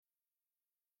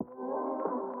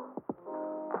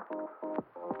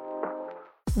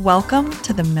Welcome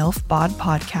to the MILF Bod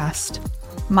Podcast.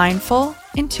 Mindful,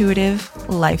 intuitive,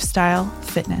 lifestyle,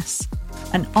 fitness.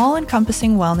 An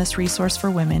all-encompassing wellness resource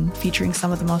for women featuring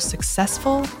some of the most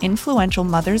successful, influential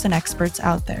mothers and experts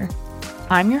out there.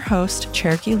 I'm your host,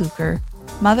 Cherokee Luker,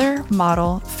 mother,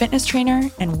 model, fitness trainer,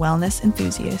 and wellness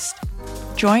enthusiast.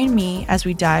 Join me as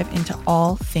we dive into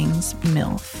all things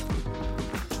MILF.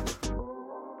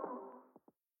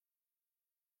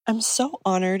 I'm so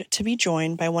honored to be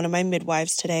joined by one of my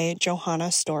midwives today,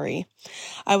 Johanna Storey.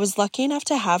 I was lucky enough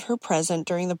to have her present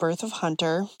during the birth of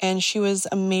Hunter, and she was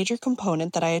a major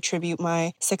component that I attribute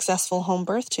my successful home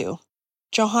birth to.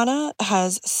 Johanna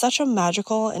has such a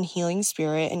magical and healing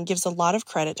spirit and gives a lot of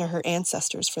credit to her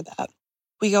ancestors for that.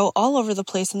 We go all over the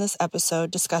place in this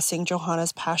episode discussing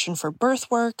Johanna's passion for birth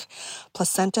work,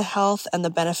 placenta health, and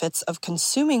the benefits of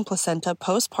consuming placenta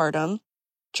postpartum,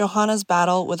 Johanna's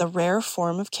battle with a rare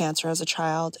form of cancer as a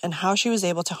child, and how she was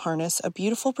able to harness a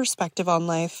beautiful perspective on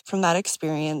life from that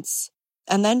experience.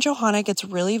 And then Johanna gets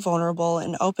really vulnerable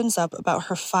and opens up about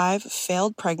her 5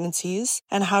 failed pregnancies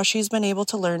and how she's been able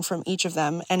to learn from each of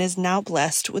them and is now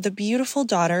blessed with a beautiful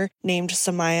daughter named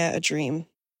Samaya a Dream.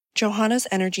 Johanna's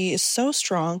energy is so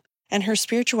strong and her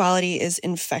spirituality is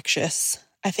infectious.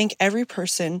 I think every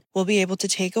person will be able to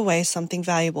take away something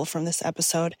valuable from this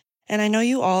episode. And I know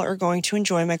you all are going to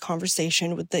enjoy my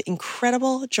conversation with the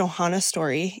incredible Johanna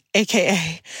Storey,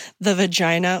 aka the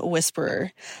Vagina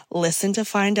Whisperer. Listen to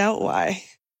find out why.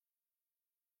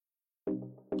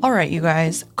 All right, you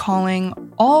guys,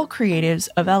 calling all creatives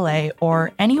of LA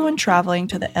or anyone traveling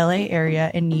to the LA area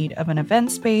in need of an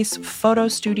event space, photo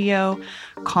studio,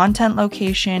 content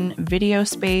location, video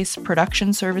space,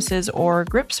 production services, or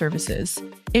grip services.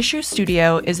 Issue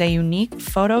Studio is a unique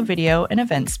photo, video, and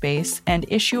event space, and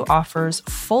Issue offers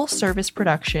full-service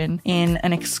production in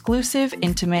an exclusive,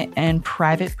 intimate, and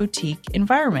private boutique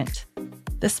environment.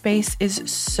 The space is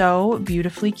so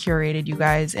beautifully curated, you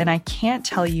guys, and I can't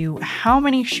tell you how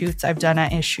many shoots I've done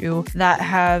at Issue that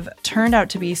have turned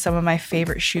out to be some of my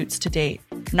favorite shoots to date.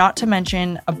 Not to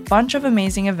mention a bunch of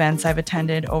amazing events I've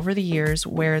attended over the years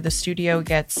where the studio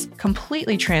gets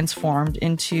completely transformed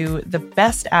into the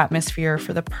best atmosphere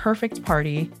for the perfect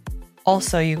party.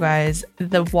 Also, you guys,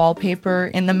 the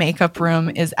wallpaper in the makeup room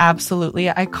is absolutely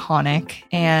iconic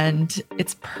and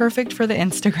it's perfect for the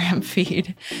Instagram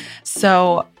feed.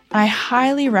 So I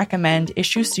highly recommend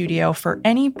Issue Studio for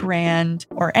any brand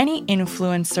or any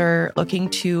influencer looking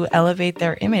to elevate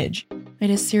their image. It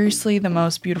is seriously the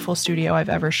most beautiful studio I've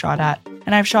ever shot at.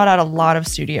 And I've shot at a lot of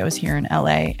studios here in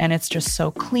LA, and it's just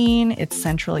so clean. It's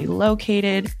centrally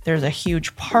located. There's a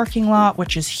huge parking lot,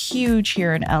 which is huge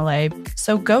here in LA.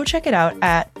 So go check it out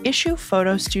at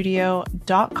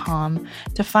issuephotostudio.com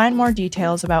to find more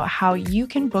details about how you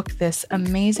can book this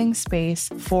amazing space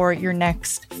for your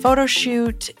next photo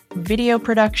shoot, video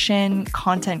production,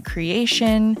 content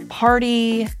creation,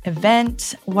 party,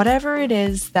 event, whatever it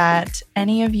is that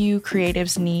any of you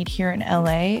creatives need here in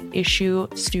LA, Issue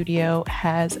Studio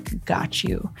has got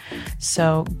you.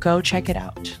 So go check it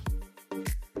out.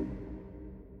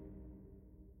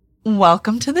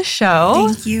 Welcome to the show.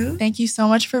 Thank you. Thank you so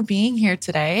much for being here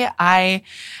today. I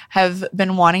have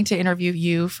been wanting to interview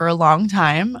you for a long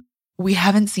time. We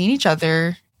haven't seen each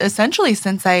other essentially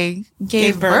since I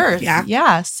gave birth.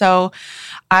 Yeah. So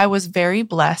I was very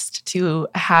blessed to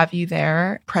have you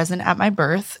there present at my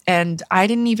birth. And I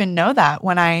didn't even know that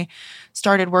when I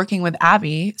started working with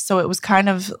Abby. So it was kind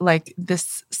of like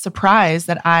this surprise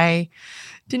that I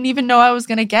didn't even know I was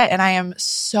going to get. And I am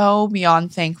so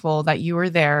beyond thankful that you were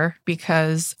there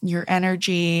because your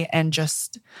energy and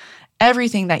just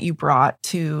everything that you brought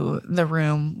to the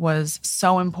room was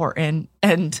so important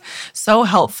and so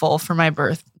helpful for my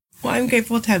birth. Well, I'm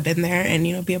grateful to have been there and,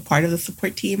 be a part of the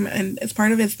support team. And as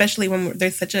part of it, especially when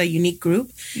there's such a unique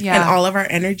group and all of our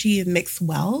energy is mixed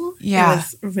well, it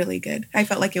was really good. I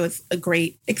felt like it was a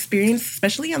great experience,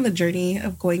 especially on the journey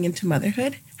of going into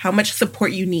motherhood, how much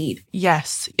support you need.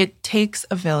 Yes, it takes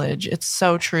a village. It's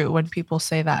so true when people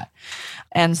say that.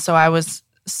 And so I was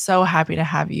so happy to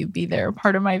have you be there,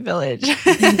 part of my village.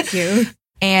 Thank you.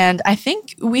 And I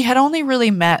think we had only really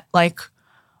met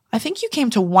I think you came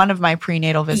to one of my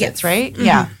prenatal visits, right? Mm-hmm.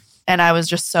 Yeah. And I was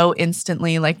just so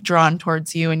instantly drawn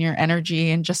towards you and your energy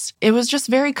and it was just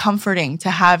very comforting to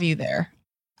have you there.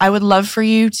 I would love for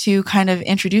you to kind of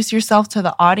introduce yourself to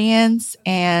the audience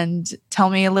and tell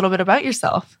me a little bit about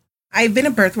yourself. I've been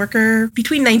a birth worker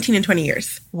between 19 and 20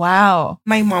 years. Wow.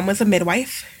 My mom was a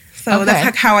midwife. So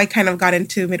that's how I kind of got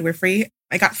into midwifery.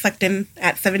 I got sucked in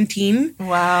at 17.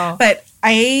 Wow. But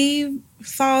I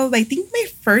saw, I think my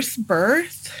first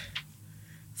birth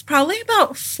was probably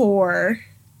about 4.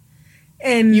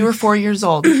 And you were 4 years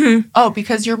old. Oh,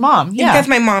 because your mom. Yeah. Because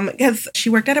my mom, because she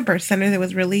worked at a birth center that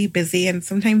was really busy. And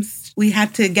sometimes we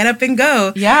had to get up and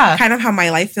go. Yeah. Kind of how my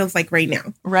life feels like right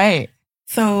now. Right.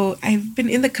 So I've been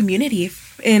in the community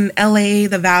in LA,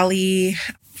 the Valley,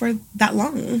 for that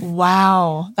long.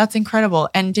 Wow. That's incredible.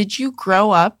 And did you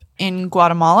grow up in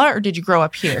Guatemala or did you grow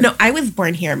up here? No, I was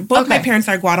born here. Both my parents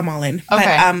are Guatemalan.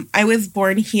 Okay. But I was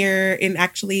born here in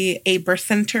actually a birth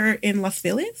center in Los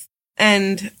Feliz.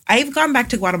 And I've gone back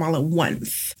to Guatemala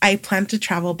once. I plan to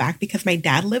travel back because my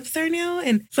dad lives there now.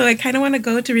 And so I kind of want to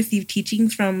go to receive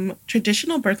teachings from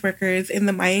traditional birth workers in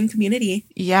the Mayan community.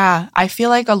 Yeah. I feel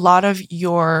like a lot of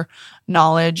your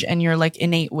knowledge and your like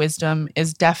innate wisdom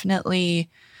is definitely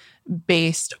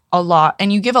based a lot,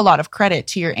 and you give a lot of credit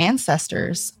to your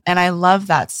ancestors. And I love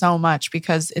that so much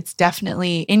because it's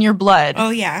definitely in your blood.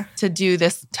 Oh, yeah. To do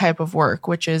this type of work,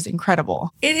 which is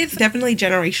incredible. It is definitely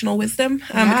generational wisdom.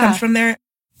 It comes from there.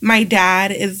 My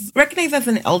dad is recognized as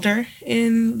an elder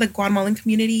in the Guatemalan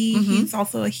community. Mm-hmm. He's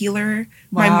also a healer.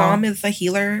 Wow. My mom is a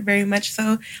healer, very much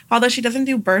so. Although she doesn't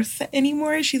do births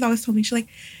anymore, she's always told me, she's like,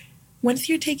 once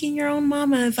you're taking your own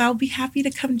mamas, I'll be happy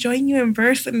to come join you in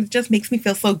birth. And it just makes me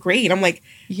feel so great. I'm like,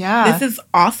 yeah, this is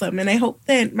awesome. And I hope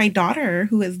that my daughter,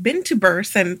 who has been to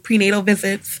births and prenatal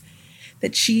visits,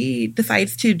 that she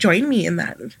decides to join me in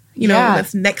that, you know,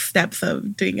 this next steps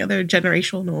of doing other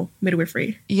generational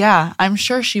midwifery. Yeah, I'm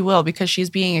sure she will because she's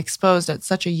being exposed at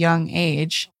such a young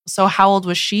age. So how old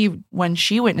was she when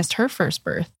she witnessed her first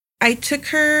birth? I took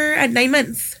her at 9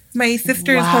 months. My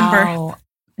sister's home birth.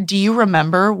 Do you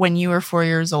remember when you were 4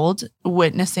 years old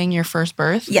witnessing your first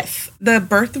birth? Yes. The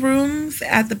birth rooms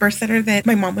at the birth center that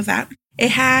my mom was at, it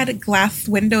had glass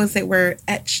windows that were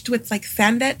etched with like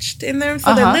sand etched in them.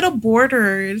 So they're little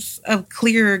borders of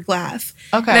clear glass.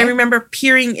 Okay. And I remember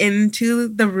peering into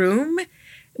the room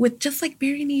with just like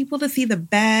being able to see the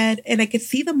bed, and I could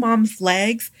see the mom's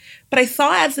legs. But I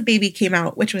saw as the baby came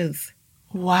out, which was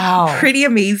pretty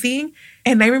amazing.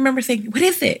 And I remember saying, what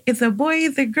is it? It's a boy,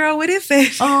 it's a girl, what is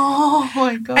it? Oh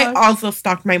my God. I also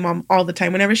stalked my mom all the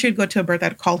time. Whenever she would go to a birth,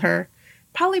 I'd call her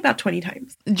probably about 20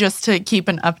 times. Just to keep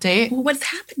an update? Well, what's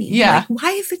happening? Yeah. Like,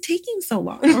 why is it taking so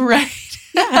long? Right.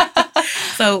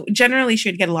 So generally she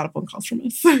would get a lot of phone calls from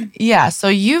us. Yeah. So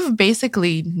you've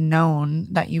basically known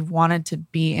that you've wanted to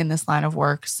be in this line of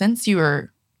work since you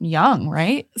were young,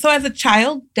 right? So as a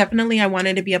child, definitely I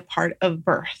wanted to be a part of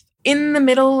birth. In the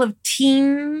middle of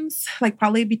teens, like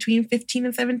probably between 15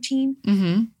 and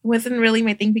 17, wasn't really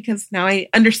my thing because now I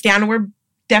understand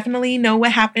definitely know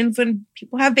what happens when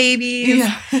people have babies.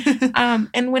 Yeah.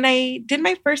 And when I did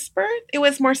my first birth, it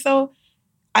was more so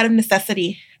out of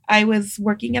necessity. I was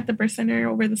working at the birth center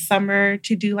over the summer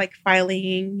to do like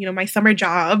filing, you know, my summer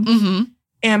job.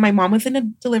 And my mom was in a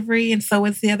delivery and so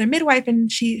was the other midwife.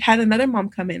 And she had another mom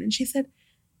come in and she said,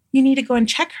 you need to go and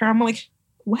check her. I'm like,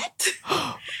 what?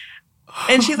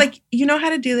 And she's like, you know how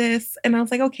to do this? And I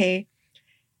was like, okay.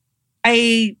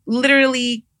 I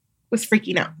literally was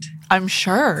freaking out. I'm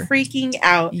sure. Freaking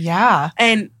out. Yeah.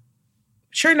 And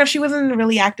sure enough, she wasn't in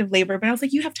really active labor, but I was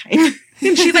like, you have time.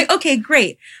 And she's like, okay,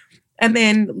 great. And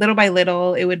then little by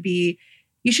little, it would be,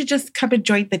 you should just come and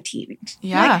join the team.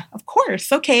 Yeah. Like, of course.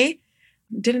 Okay.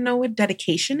 Didn't know what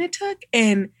dedication it took.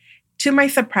 And to my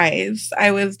surprise,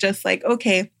 I was just like,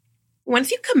 okay,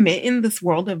 once you commit in this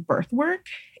world of birth work,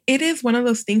 it is one of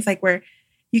those things like where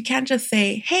you can't just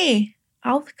say, hey,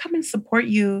 I'll come and support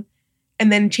you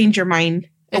and then change your mind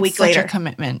a week later. It's such a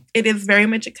commitment. It is very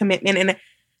much a commitment. And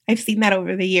I've seen that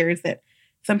over the years that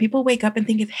some people wake up and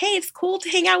think, hey, it's cool to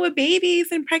hang out with babies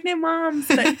and pregnant moms.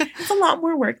 But it's a lot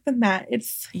more work than that.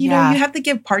 It's, you know, you have to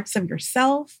give parts of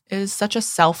yourself. It is such a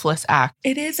selfless act.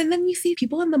 It is. And then you see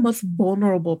people in the most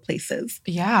vulnerable places.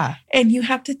 Yeah. And you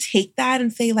have to take that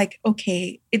and say like,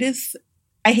 okay, it is,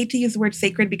 I hate to use the word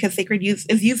sacred because sacred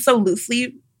is used so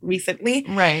loosely recently.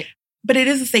 Right. But it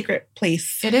is a sacred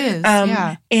place. It is.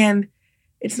 Yeah. And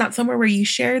it's not somewhere where you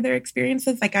share their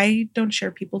experiences. Like I don't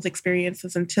share people's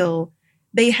experiences until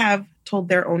they have told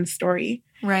their own story.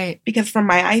 Right. Because from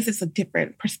my eyes, it's a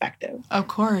different perspective. Of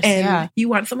course. And you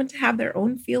want someone to have their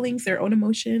own feelings, their own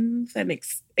emotions, and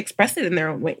express it in their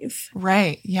own ways.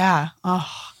 Right. Yeah.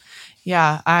 Oh,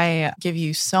 yeah. I give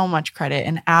you so much credit,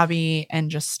 and Abby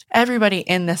and just everybody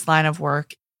in this line of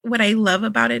work. What I love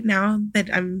about it now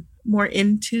that I'm more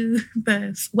into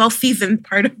the well-seasoned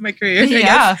part of my career, I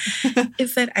guess,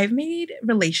 is that I've made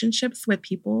relationships with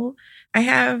people. I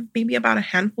have maybe about a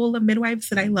handful of midwives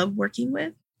that I love working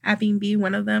with, Abby being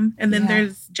one of them. And then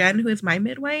there's Jen, who is my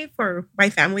midwife or my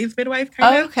family's midwife,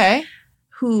 kind of. Okay.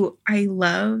 Who I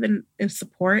love and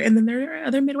support. And then there are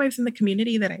other midwives in the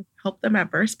community that I help them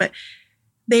at birth, but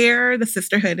they're the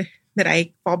sisterhood that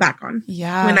I fall back on.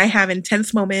 Yeah. When I have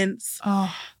intense moments,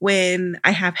 when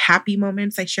I have happy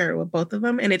moments, I share it with both of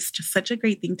them. And it's just such a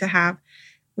great thing to have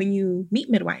when you meet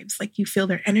midwives. Like, you feel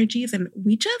their energies and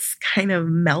we just kind of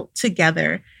melt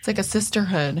together. It's like a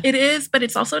sisterhood. It is, but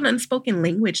it's also an unspoken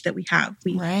language that we have.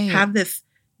 We have this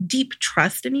deep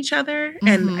trust in each other.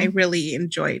 And I really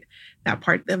enjoyed that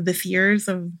part of this years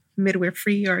of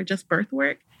midwifery or just birth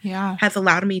work. Yeah. Has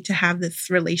allowed me to have this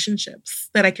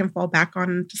relationships that I can fall back on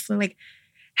and just like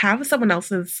have someone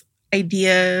else's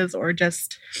ideas or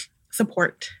just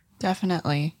support.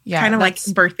 Definitely. Yeah. Kind of like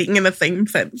birthing in the same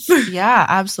sense. Yeah,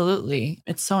 absolutely.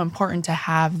 It's so important to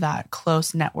have that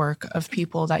close network of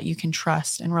people that you can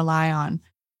trust and rely on.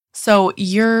 So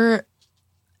your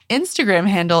Instagram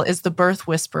handle is the Birth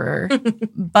Whisperer,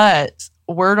 but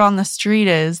word on the street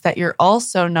is that you're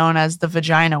also known as the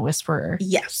Vagina Whisperer.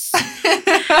 Yes.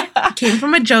 Came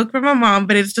from a joke from my mom,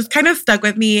 but it's just kind of stuck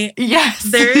with me. Yes.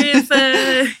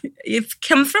 It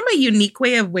comes from a unique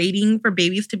way of waiting for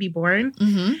babies to be born.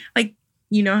 Like,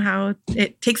 you know how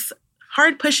it takes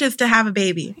hard pushes to have a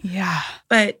baby. Yeah.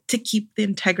 But to keep the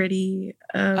integrity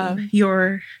of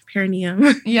your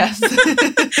perineum. Yes.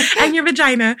 And your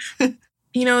vagina.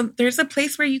 You know, there's a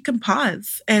place where you can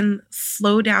pause and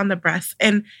slow down the breath.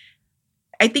 And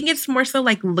I think it's more so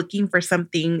like looking for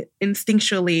something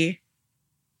instinctually.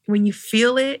 When you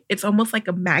feel it, it's almost like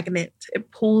a magnet.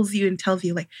 It pulls you and tells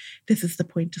you, like, this is the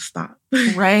point to stop.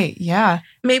 Right. Yeah.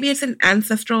 Maybe it's an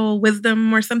ancestral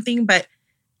wisdom or something, but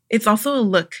it's also a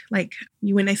look. Like,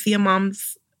 when I see a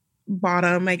mom's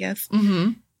bottom, I guess,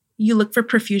 you look for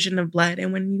perfusion of blood.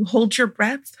 And when you hold your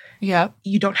breath,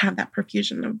 you don't have that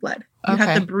perfusion of blood. You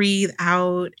have to breathe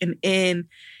out and in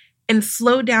and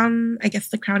slow down, I guess,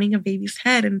 the crowning of baby's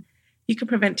head. And you can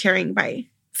prevent tearing by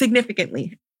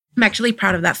significantly. I'm actually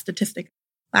proud of that statistic.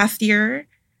 Last year,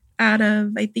 out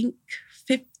of, I think,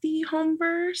 50 home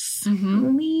births,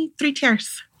 only 3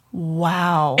 tears.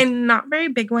 Wow. And not very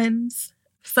big ones.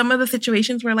 Some of the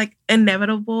situations were like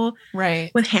inevitable,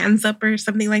 with hands up or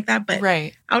something like that. But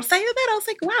outside of that, I was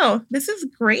like, wow, this is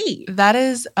great. That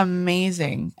is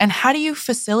amazing. And how do you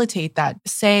facilitate that?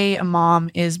 Say a mom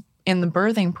is in the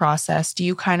birthing process. Do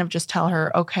you kind of just tell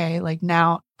her, okay, like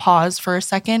now pause for a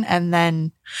second and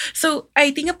then? So I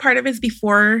think a part of it is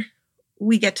before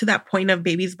we get to that point of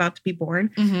baby's about to be born,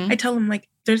 I tell them, like,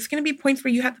 there's going to be points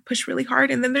where you have to push really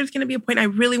hard. And then there's going to be a point I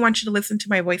really want you to listen to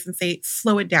my voice and say,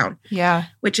 slow it down. Yeah.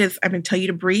 Which is, I'm going to tell you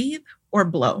to breathe or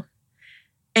blow.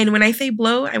 And when I say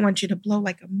blow, I want you to blow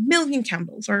like 1,000,000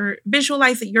 candles or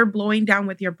visualize that you're blowing down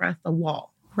with your breath the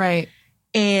wall. Right.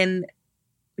 And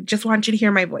just want you to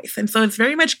hear my voice. And so it's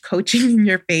very much coaching in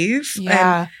your face.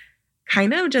 Yeah. And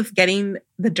kind of just getting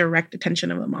the direct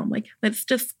attention of a mom. Like, let's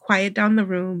just quiet down the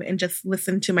room and just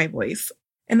listen to my voice.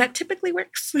 And that typically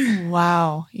works.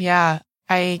 Wow. Yeah.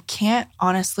 I can't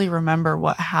honestly remember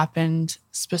what happened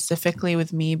specifically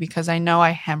with me because I know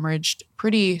I hemorrhaged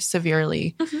pretty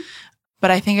severely.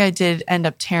 But I think I did end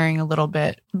up tearing a little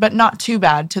bit, but not too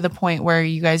bad to the point where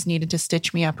you guys needed to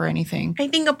stitch me up or anything. I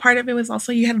think a part of it was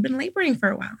also you had been laboring for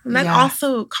a while. And that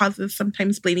also causes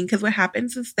sometimes bleeding because what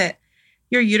happens is that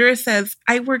your uterus says,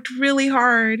 I worked really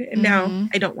hard and now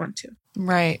I don't want to.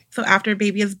 Right. So after a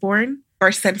baby is born,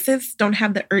 our senses don't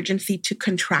have the urgency to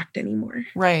contract anymore.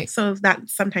 Right. So that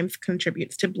sometimes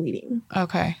contributes to bleeding.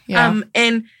 Okay. Yeah.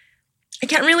 And I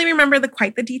can't really remember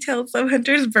quite the details of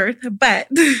Hunter's birth, but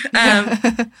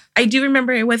I do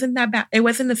remember it wasn't that bad. It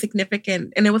wasn't a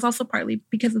significant, and it was also partly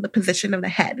because of the position of the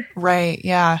head. Right.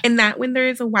 Yeah. And that when there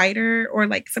is a wider, or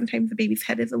like sometimes the baby's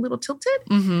head is a little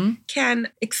tilted, can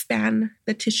expand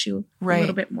the tissue a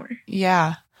little bit more.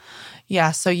 Yeah.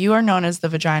 Yeah, so you are known as the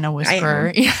Vagina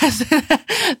Whisperer. Yes,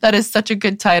 that is such a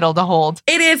good title to hold.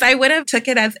 It is. I would have took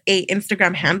it as a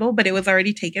Instagram handle, but it was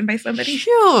already taken by somebody.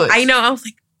 Shoot. I know. I was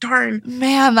like, darn.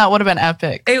 Man, that would have been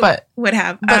epic. It would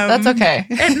have. But that's okay.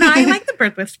 No, I like the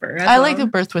Birth Whisperer. I like the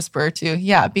Birth Whisperer too.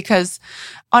 Yeah, because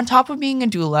on top of being a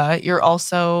doula, you're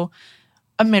also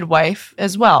a midwife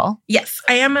as well. Yes,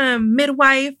 I am a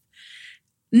midwife.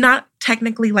 Not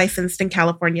technically licensed in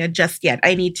California just yet.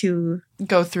 I need to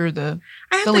go through the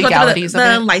legalities of it.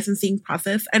 The licensing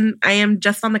process, and I am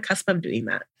just on the cusp of doing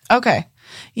that. Okay.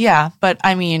 Yeah, but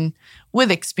I mean,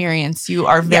 with experience, you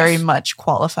are very much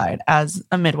qualified as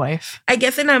a midwife. I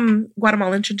guess in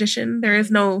Guatemalan tradition, there is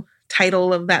no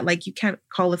title of that. Like, you can't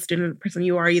call a student person.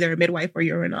 You are either a midwife or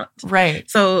you're not. Right.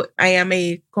 So I am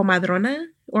a comadrona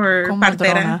or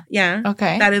partera. Yeah.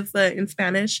 Okay. That is in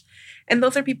Spanish. And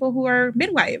those are people who are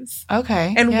midwives.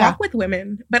 Okay. And walk with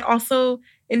women, but also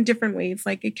in different ways.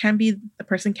 Like it can be the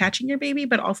person catching your baby,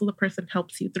 but also the person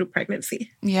helps you through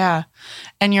pregnancy. Yeah.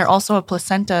 And you're also a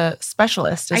placenta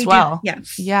specialist as well.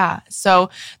 Yes. Yeah. So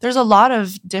there's a lot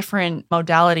of different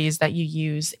modalities that you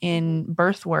use in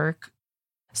birth work.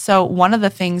 So one of the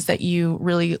things that you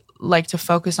really like to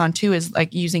focus on too is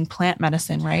like using plant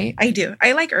medicine, right? I do.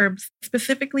 I like herbs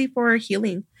specifically for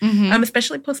healing,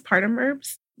 especially postpartum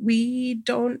herbs. We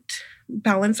don't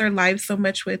balance our lives so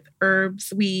much with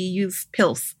herbs. We use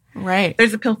pills. Right.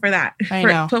 There's a pill for that. I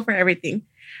know. Pill for everything.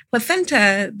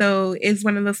 Placenta, though, is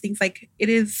one of those things like it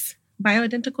is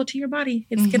bioidentical to your body.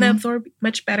 It's going to absorb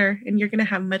much better and you're going to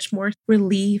have much more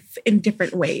relief in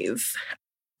different ways.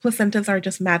 Placentas are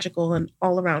just magical and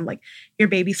all around, like your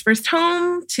baby's first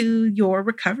home to your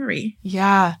recovery.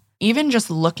 Yeah. Even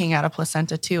just looking at a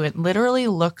placenta too, it literally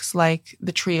looks like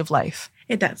the tree of life.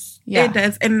 It does. Yeah. It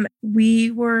does. And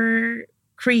we were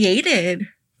created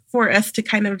for us to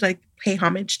kind of like pay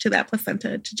homage to that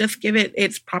placenta, to just give it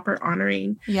its proper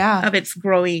honoring of its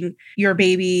growing, your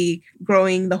baby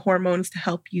growing the hormones to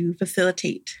help you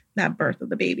facilitate that birth of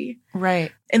the baby.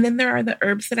 Right. And then there are the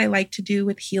herbs that I like to do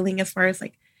with healing as far as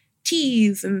like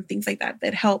teas and things like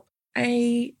that help.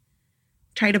 I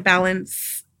try to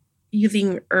balance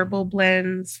using herbal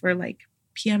blends for like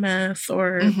PMS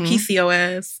or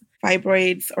PCOS,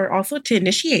 fibroids, or also to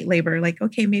initiate labor. Like,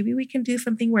 okay, maybe we can do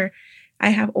something where I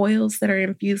have oils that are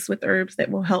infused with herbs that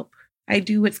will help. I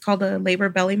do what's called a labor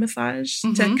belly massage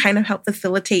to kind of help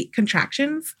facilitate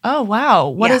contractions. Oh, wow.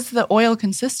 What does the oil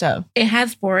consist of? It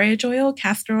has borage oil,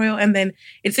 castor oil, and then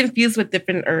it's infused with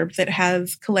different herbs. It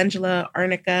has calendula,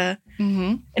 arnica,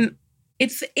 and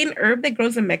it's an herb that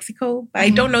grows in Mexico, but I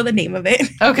don't know the name of it.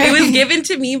 Okay. It was given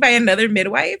to me by another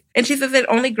midwife, and she says it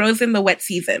only grows in the wet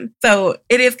season. So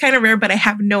it is kind of rare, but I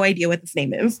have no idea what its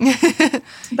name is.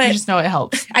 But you just know it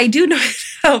helps. I do know it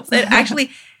helps. It actually,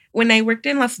 when I worked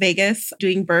in Las Vegas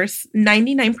doing births,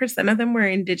 99% of them were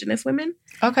Indigenous women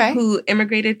who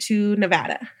immigrated to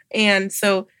Nevada. And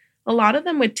so a lot of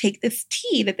them would take this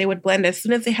tea that they would blend as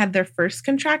soon as they had their first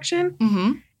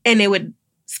contraction, and it would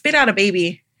spit out a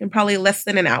baby in probably less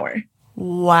than an hour.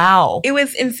 Wow. It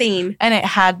was insane. And it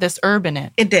had this herb in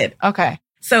it. It did. Okay.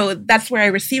 So that's where I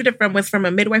received it from, was from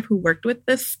a midwife who worked with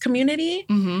this community.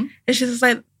 And she's just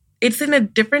like, it's in a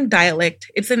different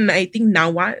dialect. It's in, I think,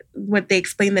 Nahuatl, what they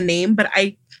explain the name, but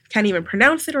I can't even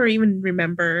pronounce it or even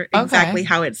remember exactly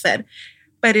how it's said.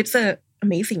 But it's an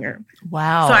amazing herb.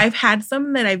 Wow. So I've had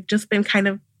some that I've just been kind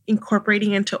of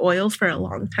incorporating into oils for a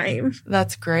long time.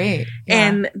 That's great. Yeah.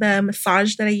 And the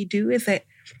massage that I do is that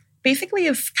basically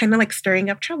it's kind of like stirring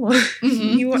up trouble.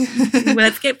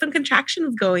 Let's get some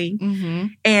contractions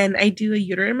going. And I do a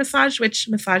uterine massage, which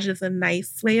massage is a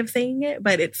nice way of saying it,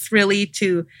 but it's really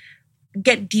to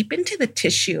get deep into the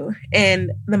tissue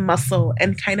and the muscle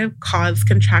and kind of cause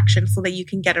contraction so that you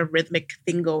can get a rhythmic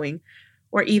thing going,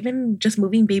 or even just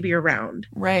moving baby around.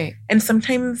 Right. And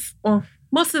sometimes, well,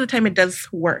 most of the time it does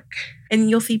work. And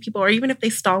you'll see people, or even if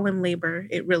they stall in labor,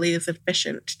 it really is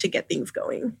efficient to get things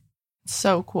going.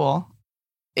 So cool.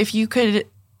 If you could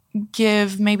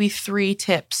give maybe 3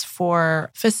 tips for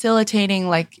facilitating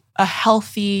like a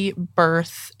healthy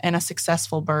birth and a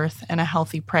successful birth and a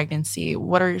healthy pregnancy,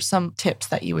 what are some tips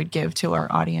that you would give to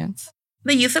our audience?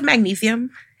 The use of magnesium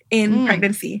in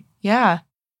pregnancy. Yeah.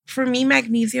 For me,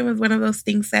 magnesium is one of those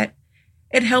things that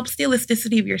it helps the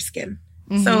elasticity of your skin.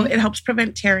 So it helps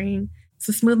prevent tearing. It's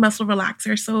a smooth muscle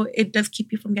relaxer. So it does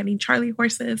keep you from getting Charlie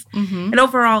horses. And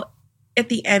overall, at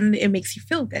the end, it makes you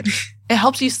feel good. It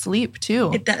helps you sleep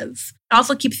too. It does. It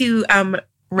also keeps you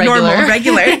regular.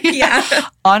 Yeah.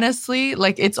 Honestly,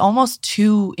 like it's almost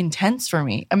too intense for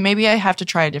me. And maybe I have to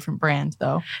try a different brand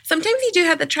though. Sometimes you do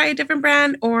have to try a different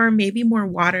brand or maybe more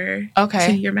water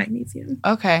to your magnesium.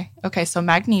 Okay. So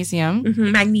magnesium.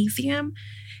 Magnesium.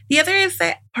 The other is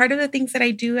that part of the things that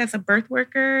I do as a birth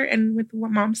worker and with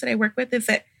moms that I work with is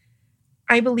that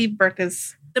I believe birth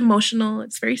is emotional,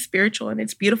 it's very spiritual, and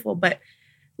it's beautiful, but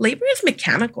labor is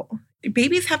mechanical.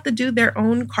 Babies have to do their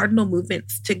own cardinal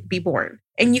movements to be born.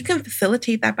 And you can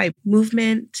facilitate that by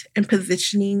movement and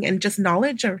positioning and just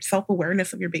knowledge or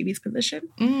self-awareness of your baby's position.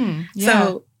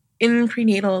 So in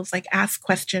prenatals, like ask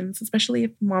questions, especially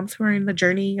if moms who are in the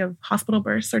journey of hospital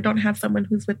births or don't have someone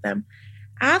who's with them.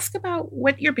 Ask about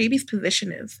what your baby's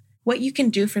position is, what you can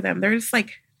do for them. There's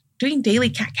like doing daily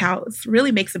cat-cows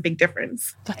really makes a big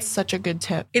difference. That's such a good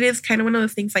tip. It is kind of one of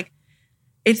those things like,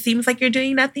 it seems like you're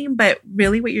doing nothing, but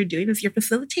really what you're doing is you're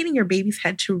facilitating your baby's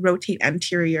head to rotate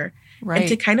anterior and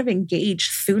to kind of engage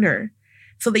sooner.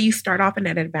 so that you start off at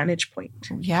an advantage point.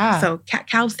 Yeah. So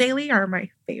cat-cows daily are my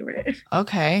favorite.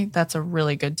 Okay. That's a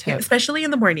really good tip. Yeah, especially in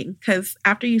the morning, because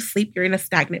after you sleep, you're in a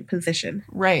stagnant position.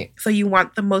 Right. So you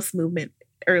want the most movement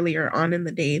earlier on in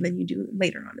the day than you do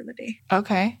later on in the day.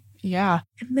 Okay. Yeah.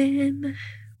 And then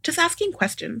just asking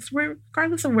questions,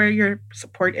 regardless of where your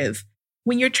support is.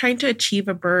 When you're trying to achieve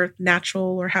a birth,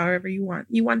 natural or however you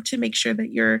want to make sure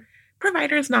that your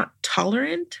provider is not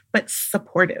tolerant, but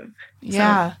supportive.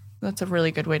 Yeah. So, that's a really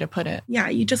good way to put it. Yeah.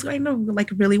 You just kind of like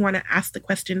really want to ask the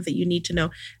questions that you need to know.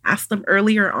 Ask them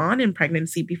earlier on in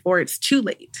pregnancy before it's too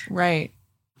late. Right.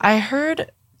 I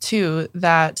heard too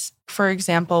that, for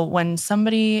example, when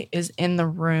somebody is in the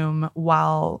room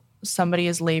while somebody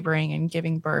is laboring and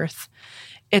giving birth,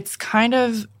 it's kind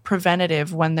of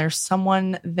preventative when there's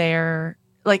someone there.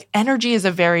 Like energy is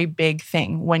a very big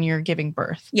thing when you're giving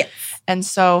birth. Yes. And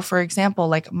so, for example,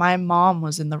 like my mom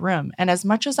was in the room. And as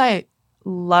much as I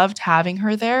loved having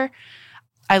her there,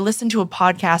 I listened to a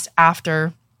podcast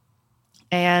after,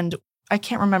 and I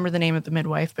can't remember the name of the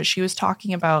midwife, but she was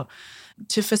talking about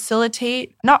to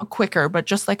facilitate, not quicker, but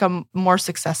just like a more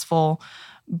successful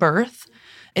birth,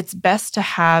 it's best to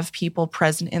have people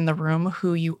present in the room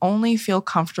who you only feel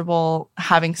comfortable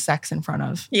having sex in front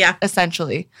of. Yeah.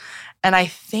 Essentially. And I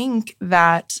think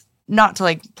that, not to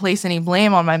like place any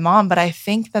blame on my mom, but I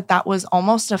think that that was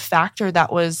almost a factor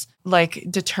that was like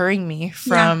deterring me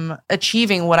from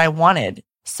achieving what I wanted.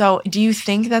 So do you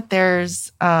think that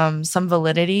there's some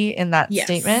validity in that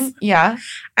statement? Yeah.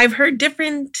 I've heard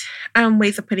different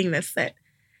ways of putting this, that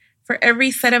for every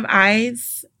set of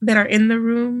eyes that are in the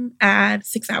room, add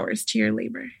 6 hours to your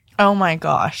labor. Oh my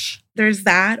gosh. There's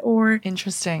that. Or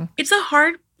interesting. It's a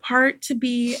hard part to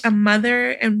be a mother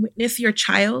and witness your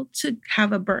child to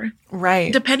have a birth.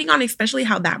 Right. Depending on especially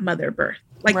how that mother birthed.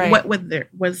 Like what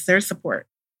was their support.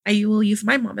 I will use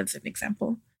my mom as an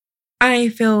example. I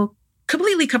feel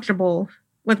completely comfortable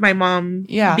with my mom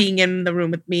being in the room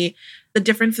with me. The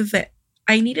difference is that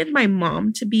I needed my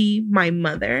mom to be my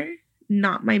mother,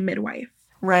 not my midwife.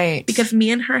 Right. Because me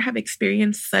and her have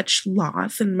experienced such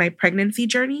loss in my pregnancy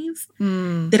journeys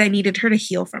that I needed her to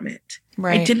heal from it.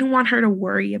 Right. I didn't want her to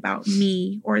worry about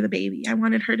me or the baby. I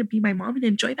wanted her to be my mom and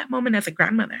enjoy that moment as a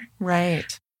grandmother.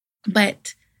 Right.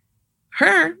 But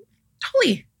her,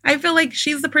 totally. I feel like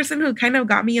she's the person who kind of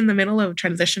got me in the middle of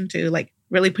transition to like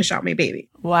really push out my baby.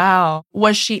 Wow.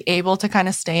 Was she able to kind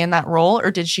of stay in that role,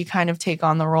 or did she kind of take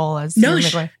on the role as your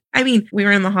midwife? I mean, we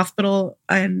were in the hospital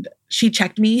and she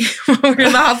checked me when we were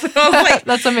in the hospital. Like,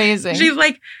 that's amazing. She's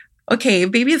like, okay,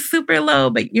 baby is super low,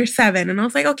 but you're 7. And I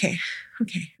was like, okay,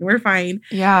 we're fine.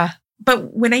 Yeah.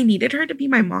 But when I needed her to be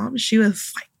my mom, she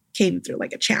was like, came through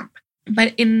like a champ.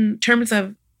 But in terms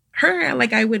of her,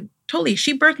 like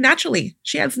she birthed naturally.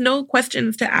 She has no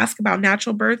questions to ask about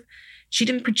natural birth. She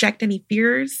didn't project any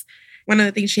fears. One of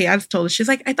the things she has told us, she's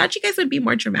like, I thought you guys would be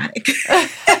more dramatic.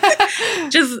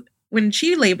 Just when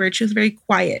she labored, she was very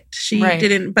quiet. She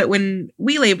didn't, but when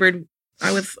we labored,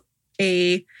 I was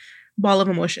a ball of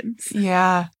emotions.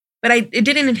 Yeah. But it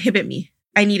didn't inhibit me.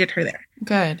 I needed her there.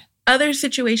 Good. Other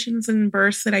situations in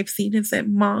births that I've seen is that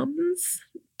moms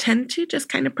tend to just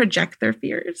kind of project their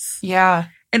fears. Yeah.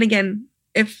 And again,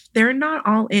 if they're not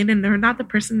all in and they're not the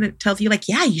person that tells you like,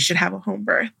 yeah, you should have a home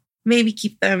birth, maybe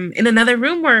keep them in another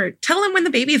room or tell them when the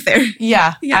baby's there.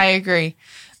 Yeah. I agree.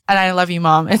 And I love you,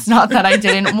 Mom. It's not that I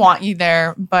didn't want you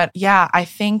there, but yeah, I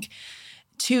think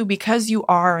too, because you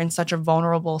are in such a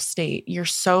vulnerable state, you're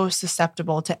so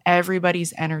susceptible to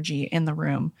everybody's energy in the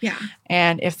room. Yeah.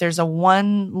 And if there's a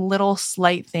one little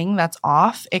slight thing that's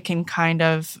off, it can kind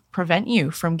of prevent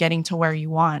you from getting to where you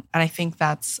want. And I think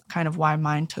that's kind of why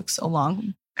mine took so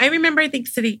long. I remember, I think,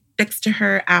 sitting next to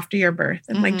her after your birth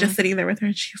and like just sitting there with her.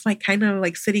 And she's like kind of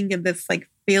like sitting in this like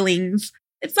feelings.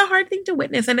 It's a hard thing to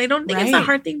witness. And I don't think it's a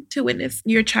hard thing to witness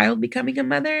your child becoming a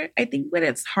mother. I think what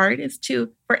it's hard is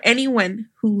for anyone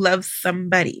who loves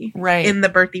somebody in the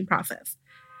birthing process.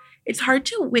 It's hard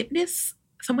to witness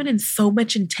someone in so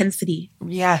much intensity.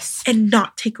 Yes. And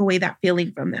not take away that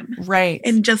feeling from them. Right.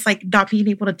 And just like not being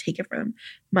able to take it from them.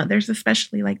 Mothers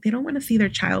especially, like they don't want to see their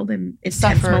child in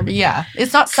intense moments. Yeah.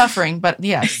 It's not suffering, but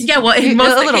yes. Yeah, well, in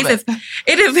most of the cases,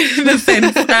 it is in a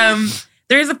sense.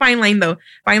 There is a fine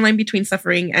line between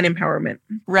suffering and empowerment.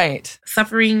 Right.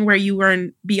 Suffering where you are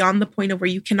beyond the point of where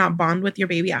you cannot bond with your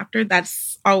baby after,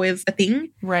 that's always a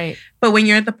thing. Right. But when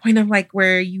you're at the point of like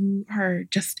where you are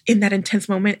just in that intense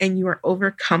moment and you are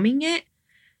overcoming it,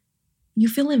 you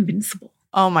feel invincible.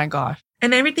 Oh my gosh.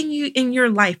 And everything in your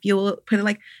life, you'll put it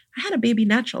like, I had a baby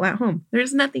natural at home.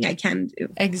 There's nothing I can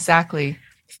do. Exactly.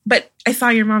 But I saw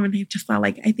your mom and I just thought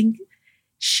like, I think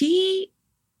she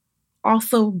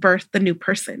also birthed the new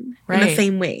person in the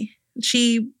same way.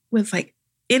 She was like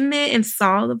in it and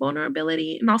saw the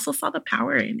vulnerability and also saw the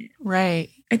power in it. Right.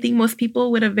 I think most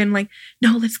people would have been like,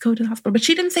 no, let's go to the hospital. But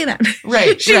she didn't say that.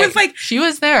 Right. She was like, she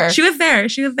was there. She was there.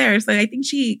 She was there. So I think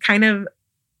she kind of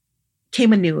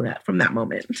came anew from that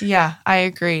moment. Yeah, I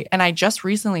agree. And I just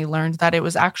recently learned that it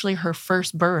was actually her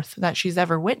first birth that she's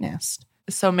ever witnessed.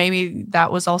 So maybe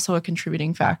that was also a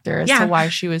contributing factor as to why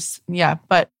she was,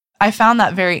 But I found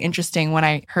that very interesting when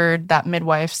I heard that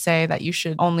midwife say that you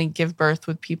should only give birth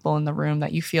with people in the room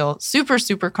that you feel super,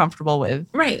 super comfortable with.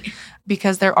 Right.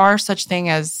 Because there are such thing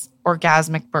as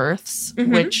orgasmic births,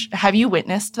 which, have you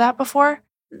witnessed that before?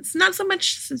 It's not so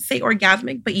much to say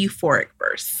orgasmic, but euphoric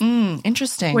births.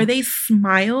 Interesting. Where they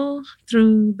smile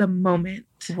through the moment.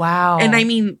 Wow. And I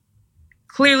mean,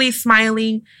 clearly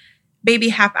smiling, baby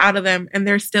half out of them, and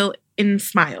they're still in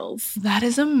smiles. That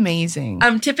is amazing.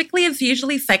 Typically it's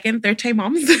usually second, third time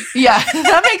moms. Yeah,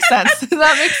 that makes sense.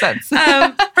 That makse sense.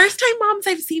 First time moms,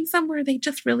 I've seen some where they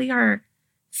just really are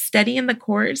steady in the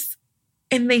course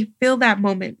and they feel that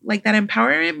moment. Like that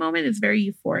empowerment moment is very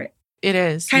euphoric. It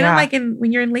is. Kind of like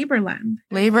when you're in labor land.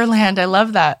 Labor land. I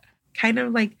love that. Kind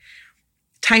of like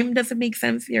time doesn't make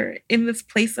sense. You're in this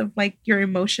place of like your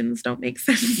emotions don't make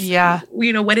sense. Yeah.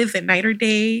 You know, what is it, night or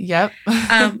day? Yep.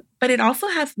 But it also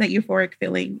has that euphoric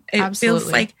feeling. It Absolutely.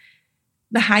 feels like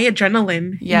the high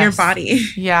adrenaline in your body.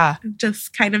 Yeah.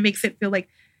 Just kind of makes it feel like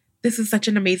this is such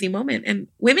an amazing moment. And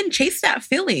women chase that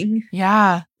feeling.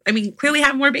 Yeah. I mean, clearly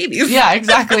have more babies. Yeah,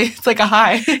 exactly. It's like a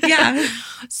high. Yeah.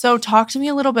 So talk to me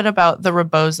a little bit about the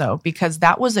rebozo, because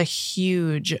that was a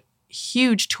huge,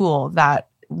 huge tool that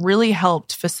really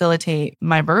helped facilitate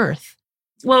my birth.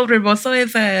 Well, rebozo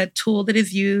is a tool that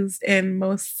is used in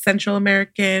most Central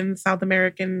American, South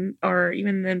American, or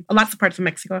even in lots of parts of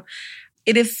Mexico.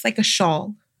 It is like a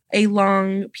shawl, a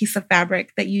long piece of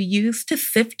fabric that you use to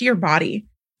sift your body.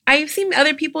 I've seen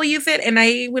other people use it, and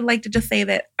I would like to just say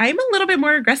that I'm a little bit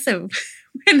more aggressive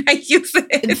when I use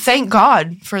it. And thank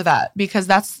God for that, because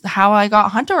that's how I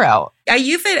got Hunter out. I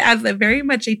use it as very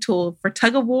much a tool for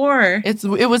tug of war.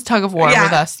 It was tug of war with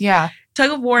us,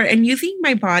 Tug of war, and using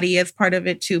my body as part of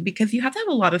it too, because you have to have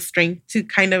a lot of strength to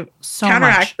kind of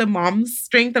counteract the mom's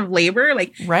strength of labor.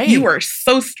 Like, you are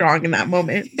so strong in that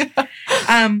moment.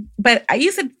 But I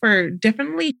use it for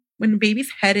differently. When a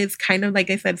baby's head is kind of,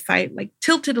 like I said,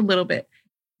 tilted a little bit,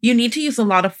 you need to use a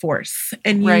lot of force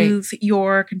and use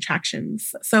your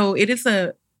contractions. So it is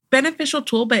a beneficial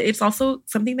tool, but it's also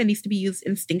something that needs to be used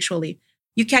instinctually.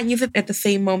 You can't use it at the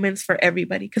same moments for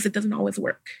everybody because it doesn't always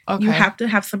work. Okay. You have to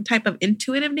have some type of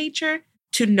intuitive nature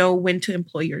to know when to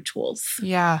employ your tools.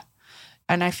 Yeah.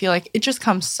 And I feel like it just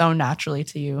comes so naturally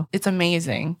to you. It's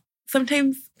amazing.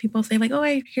 Sometimes people say like, oh,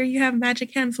 I hear you have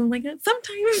magic hands. So I'm like,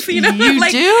 sometimes, you know. You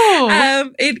like,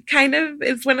 do. It kind of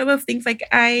is one of those things like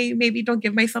I maybe don't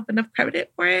give myself enough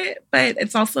credit for it. But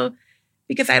it's also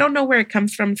because I don't know where it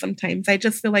comes from sometimes. I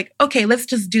just feel like, okay, let's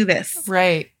just do this.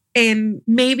 Right. And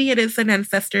maybe it is an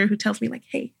ancestor who tells me like,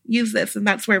 hey, use this. And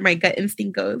that's where my gut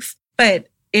instinct goes. But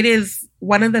it is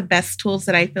one of the best tools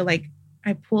that I feel like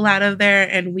I pull out of there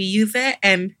and we use it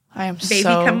and I am baby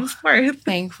so comes forth.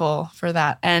 Thankful for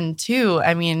that. And two,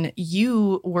 I mean,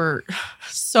 you were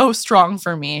so strong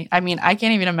for me. I mean, I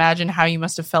can't even imagine how you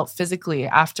must have felt physically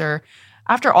after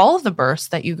all of the births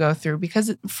that you go through,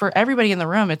 because for everybody in the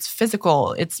room, it's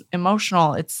physical, it's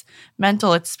emotional, it's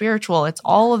mental, it's spiritual, it's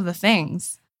all of the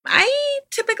things. I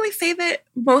typically say that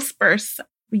most births,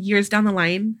 years down the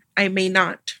line, I may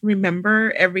not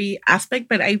remember every aspect,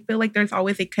 but I feel like there's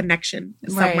always a connection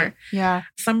somewhere. Right. Yeah.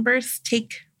 Some births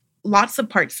take lots of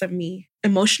parts of me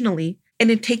emotionally, and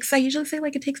I usually say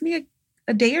like it takes me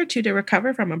a day or two to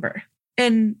recover from a birth.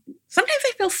 And sometimes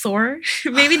I feel sore,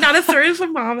 maybe not as sore as a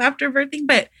mom after birthing,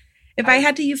 but if I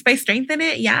had to use my strength in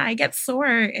it, I get sore.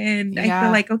 And I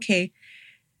feel like, okay,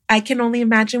 I can only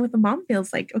imagine what the mom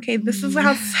feels like. Okay, this is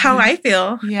how I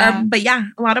feel. Yeah. But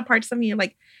a lot of parts of me,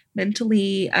 like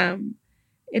mentally,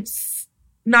 it's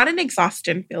not an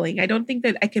exhaustion feeling. I don't think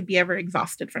that I could be ever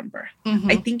exhausted from birth. Mm-hmm.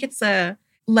 I think it's a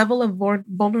level of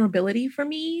vulnerability for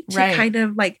me to kind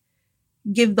of like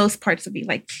give those parts of me.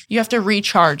 Like you have to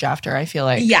recharge after, I feel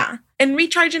like. Yeah. And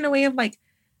recharge in a way of like,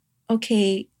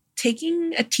 okay,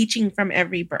 taking a teaching from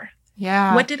every birth.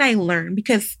 Yeah. What did I learn?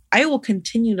 Because I will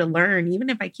continue to learn even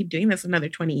if I keep doing this another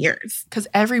 20 years. Because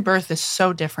every birth is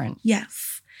so different.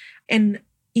 Yes. And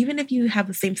even if you have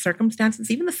the same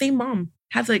circumstances, even the same mom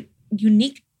has a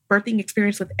unique birthing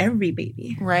experience with every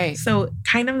baby. Right. So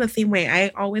kind of the same way, I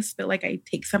always feel like I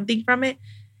take something from it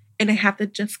and I have to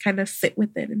just kind of sit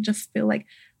with it and just feel like,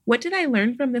 what did I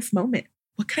learn from this moment?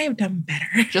 What could I have done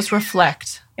better? Just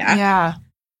reflect. Yeah.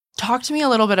 Talk to me a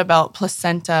little bit about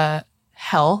placenta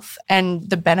health and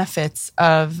the benefits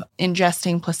of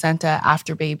ingesting placenta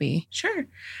after baby. Sure.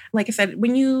 Like I said,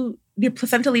 when your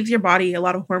placenta leaves your body, a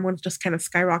lot of hormones just kind of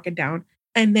skyrocket down.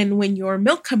 And then when your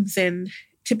milk comes in,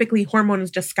 typically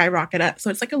hormones just skyrocket up. So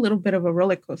it's like a little bit of a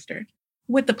roller coaster.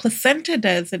 What the placenta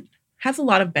does, it has a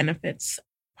lot of benefits.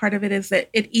 Part of it is that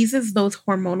it eases those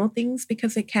hormonal things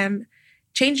because it can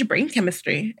change brain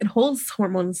chemistry. It holds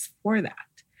hormones for that.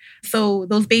 So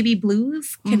those baby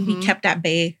blues can be kept at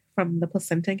bay from the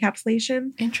placenta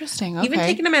encapsulation. Interesting. Okay. Even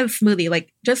taking them as a smoothie,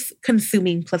 like just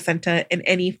consuming placenta in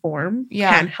any form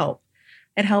can help.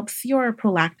 It helps your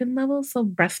prolactin levels. So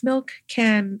breast milk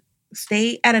can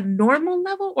stay at a normal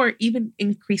level or even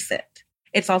increase it.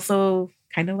 It's also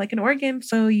kind of like an organ.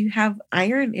 So you have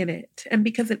iron in it. And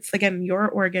because it's, again, your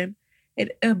organ,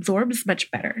 it absorbs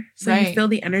much better. So you feel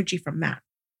the energy from that.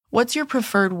 What's your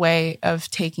preferred way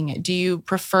of taking it? Do you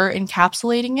prefer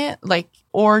encapsulating it?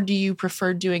 Or do you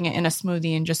prefer doing it in a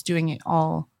smoothie and just doing it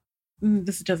all?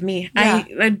 This is just me. Yeah.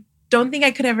 I don't think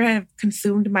I could ever have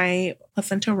consumed my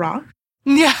placenta raw.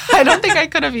 Yeah, I don't think I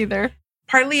could have either.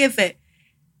 Partly is that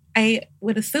I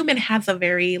would assume it has a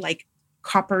very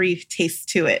coppery taste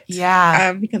to it.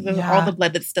 Yeah. Because of all the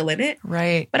blood that's still in it.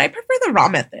 Right. But I prefer the raw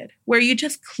method where you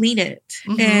just clean it.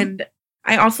 And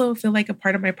I also feel like a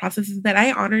part of my process is that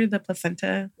I honor the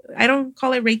placenta. I don't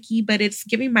call it Reiki, but it's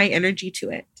giving my energy to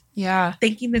it. Yeah.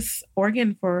 Thanking this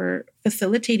organ for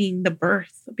facilitating the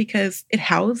birth because it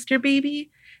housed your baby,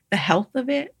 the health of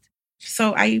it.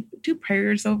 So I do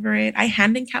prayers over it. I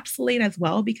hand encapsulate as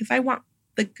well because I want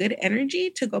the good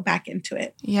energy to go back into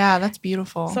it. Yeah, that's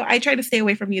beautiful. So I try to stay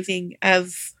away from using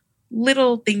as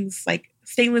little things like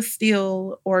stainless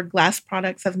steel or glass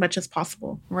products as much as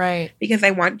possible. Right. Because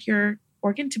I want your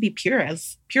organ to be pure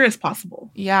as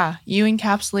possible. Yeah, you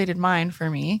encapsulated mine for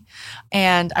me.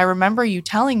 And I remember you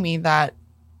telling me that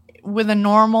with a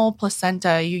normal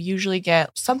placenta, you usually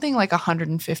get something like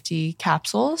 150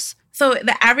 capsules. So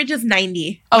the average is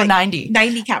 90. Oh, 90.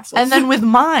 90 capsules. And then with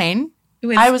mine,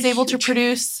 I was able to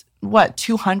produce,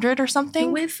 200 or something?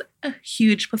 It was a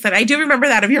huge placenta. I do remember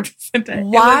that of your placenta.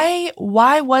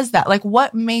 Why was that?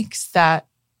 What makes that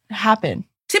happen?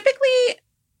 Typically,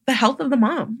 the health of the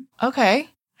mom. Okay.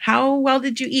 How well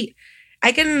did you eat?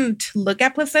 I can look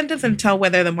at placentas and tell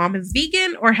whether the mom is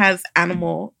vegan or has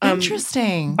animal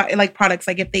interesting products,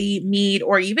 like if they eat meat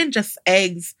or even just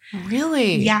eggs.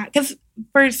 Really? Yeah, because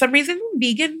for some reason,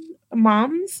 vegan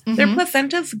moms, their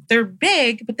placentas, they're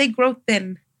big, but they grow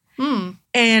thin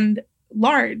and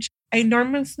large. I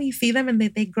normally see them and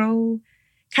they grow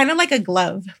kind of like a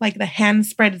glove, like the hand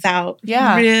spreads out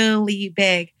really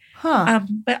big,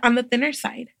 but on the thinner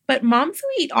side. But moms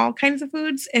who eat all kinds of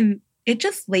foods and it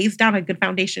just lays down a good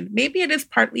foundation. Maybe it is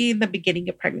partly in the beginning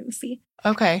of pregnancy.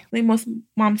 Okay. Most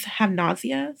moms have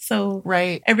nausea. So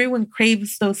everyone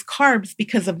craves those carbs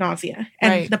because of nausea.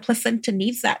 And the placenta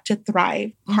needs that to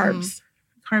thrive. Carbs.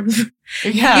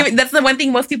 Yeah. That's the one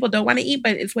thing most people don't want to eat,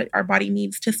 but it's what our body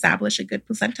needs to establish a good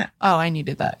placenta. Oh, I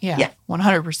needed that. Yeah.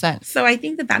 100%. So I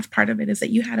think that's part of it is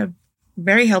that you had a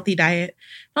very healthy diet.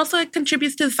 Also, it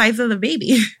contributes to the size of the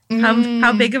baby.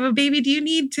 How big of a baby do you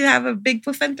need to have a big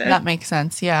placenta? That makes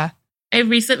sense. Yeah. I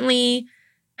recently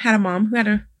had a mom who had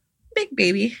a big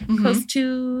baby, close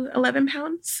to 11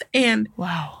 pounds. And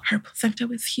her placenta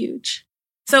was huge.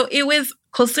 So it was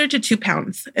closer to 2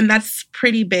 pounds. And that's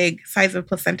pretty big size of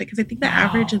placenta because I think the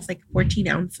average is 14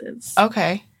 ounces.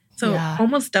 Okay. So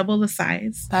almost double the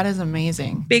size. That is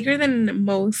amazing. Bigger than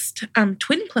most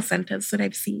twin placentas that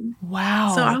I've seen.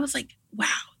 Wow. So I was like, wow,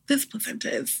 this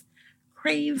placenta is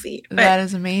crazy. But that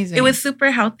is amazing. It was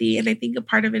super healthy. And I think a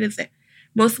part of it is that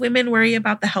most women worry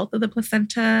about the health of the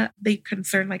placenta. They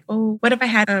concern oh, what if I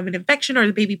had an infection or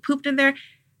the baby pooped in there?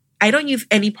 I don't use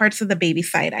any parts of the baby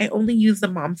side. I only use the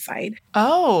mom side.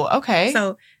 Oh, okay.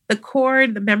 So the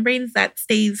cord, the membranes, that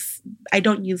stays, I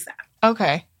don't use that.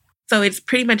 Okay. So it's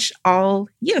pretty much all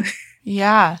you.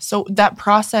 Yeah. So that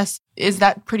process, is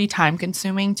that pretty time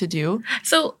consuming to do?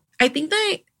 So I think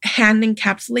the hand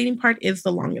encapsulating part is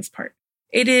the longest part.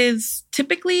 It is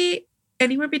typically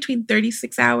anywhere between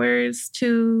 36 hours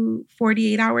to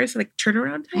 48 hours,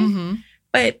 turnaround time.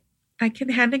 But I can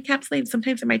hand encapsulate.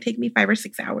 Sometimes it might take me 5 or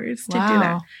 6 hours to do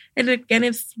that. And again,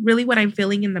 it's really what I'm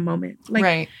feeling in the moment.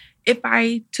 If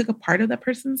I took a part of the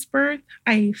person's birth,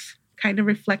 I kind of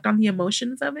reflect on the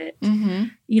emotions of it.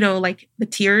 The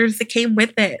tears that came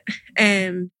with it.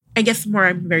 And I guess I'm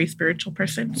a very spiritual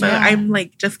person. So I'm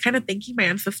just kind of thanking my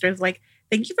ancestors,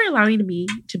 thank you for allowing me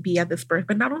to be at this birth.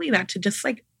 But not only that, to just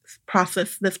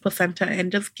process this placenta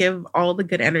and just give all the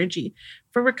good energy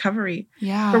for recovery.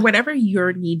 Yeah. For whatever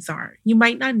your needs are. You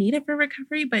might not need it for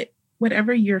recovery, but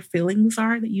whatever your feelings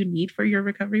are that you need for your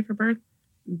recovery for birth,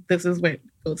 this is what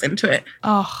goes into it.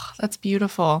 Oh, that's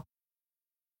beautiful.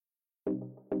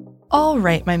 All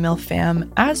right, my MILF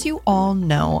fam, as you all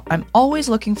know, I'm always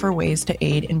looking for ways to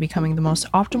aid in becoming the most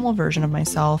optimal version of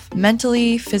myself,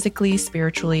 mentally, physically,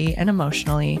 spiritually, and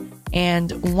emotionally.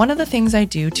 And one of the things I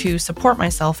do to support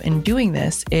myself in doing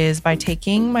this is by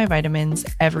taking my vitamins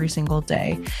every single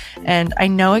day. And I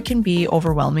know it can be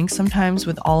overwhelming sometimes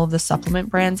with all of the supplement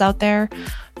brands out there,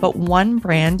 but one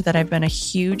brand that I've been a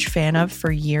huge fan of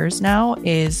for years now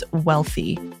is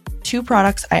Wealthy. Two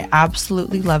products I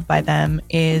absolutely love by them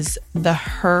is the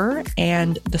Her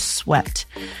and the Sweat.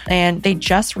 And they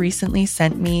just recently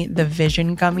sent me the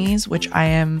Vision gummies, which I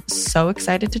am so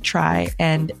excited to try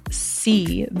and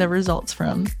see the results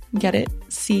from. Get it?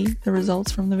 See the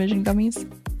results from the Vision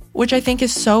gummies? Which I think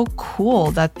is so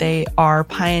cool that they are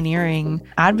pioneering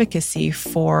advocacy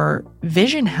for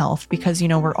vision health because, you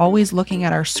know, we're always looking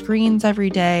at our screens every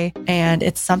day. And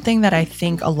it's something that I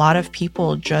think a lot of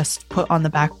people just put on the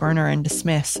back burner and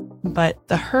dismiss. But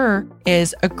the Her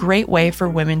is a great way for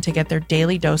women to get their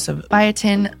daily dose of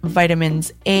biotin,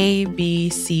 vitamins A, B,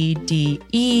 C, D,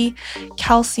 E,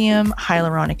 calcium,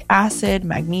 hyaluronic acid,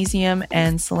 magnesium,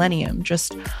 and selenium.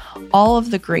 Just all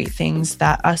of the great things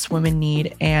that us women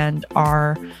need and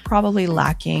are probably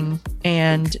lacking,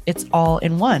 and it's all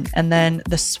in one. And then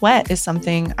the Sweat is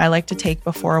something I like to take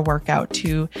before a workout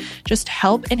to just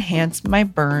help enhance my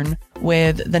burn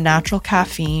with the natural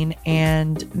caffeine.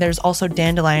 And there's also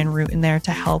dandelion root in there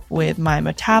to help with my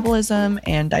metabolism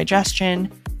and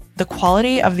digestion. The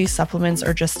quality of these supplements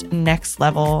are just next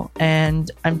level,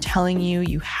 and I'm telling you,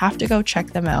 you have to go check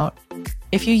them out.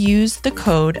 If you use the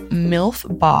code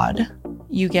MILFBOD,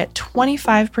 you get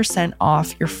 25%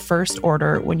 off your first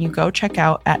order when you go check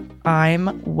out at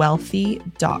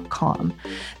imwealthy.com.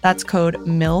 That's code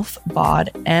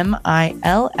MILFBOD,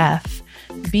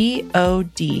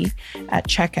 MILFBOD at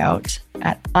checkout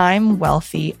at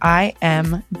imwealthy,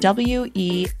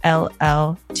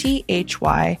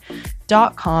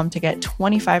 IMWELLTHY.com to get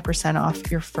 25%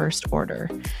 off your first order.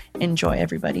 Enjoy,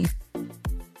 everybody.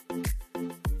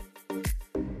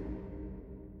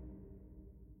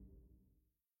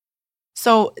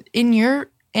 So in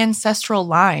your ancestral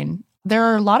line, there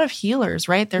are a lot of healers,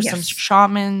 right? There's some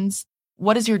shamans.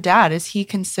 What is your dad? Is he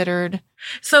considered?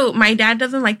 So my dad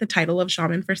doesn't like the title of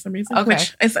shaman for some reason,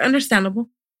 which is understandable.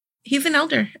 He's an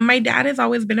elder. My dad has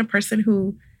always been a person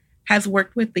who has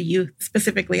worked with the youth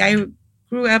specifically. I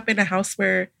grew up in a house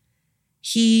where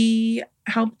he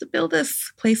helped build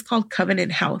this place called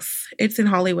Covenant House. It's in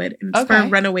Hollywood, and it's for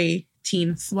runaway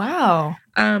teens. Wow.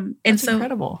 And that's so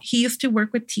incredible. He used to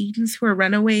work with teens who are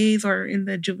runaways or in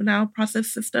the juvenile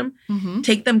process system,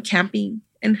 take them camping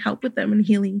and help with them in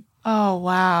healing. Oh,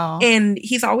 wow. And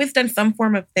he's always done some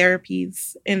form of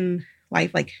therapies in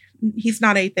life. Like, he's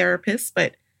not a therapist,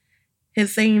 but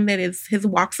his saying that is his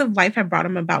walks of life have brought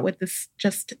him about with this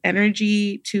just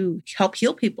energy to help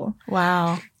heal people.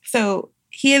 Wow. So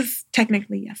he is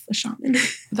technically, yes, a shaman.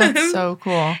 That's so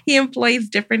cool. He employs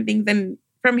different things. And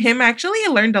from him, actually, I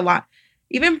learned a lot.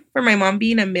 Even for my mom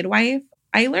being a midwife,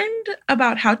 I learned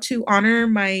about how to honor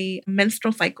my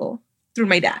menstrual cycle through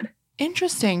my dad.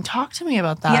 Interesting. Talk to me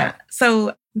about that. Yeah.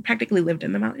 So we practically lived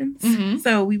in the mountains.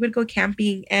 So we would go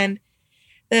camping. And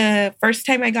the first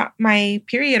time I got my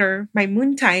period or my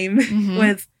moon time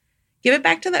was give it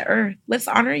back to the earth. Let's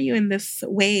honor you in this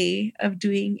way of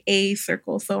doing a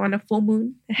circle. So on a full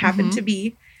moon, it happened to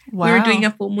be. Wow. We were doing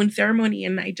a full moon ceremony.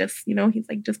 And I just, he's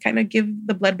like, just kind of give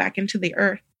the blood back into the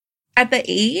earth. At the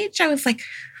age, I was like,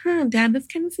 Dad, this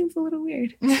kind of seems a little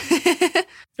weird.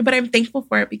 But I'm thankful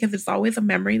for it because it's always a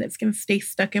memory that's going to stay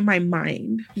stuck in my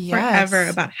mind forever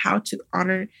about how to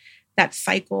honor that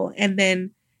cycle. And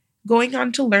then going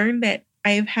on to learn that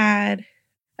I've had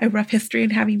a rough history in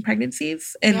having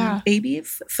pregnancies and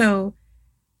babies. So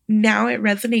now it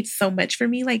resonates so much for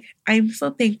me. Like, I'm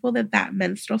so thankful that that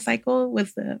menstrual cycle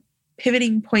was the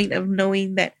pivoting point of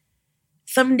knowing that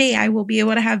someday I will be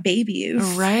able to have babies.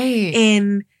 Right.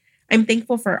 And I'm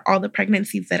thankful for all the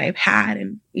pregnancies that I've had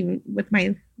and even with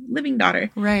my living daughter.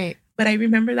 Right. But I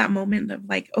remember that moment of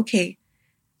like, okay,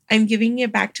 I'm giving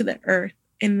it back to the earth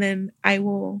and then I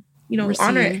will,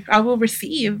 honor it. I will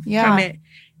receive from it.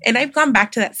 And I've gone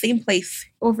back to that same place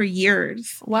over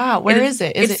years. Wow. Where is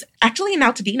it? It's actually in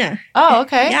Altadena. Oh,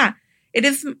 okay. Yeah. It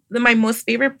is my most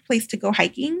favorite place to go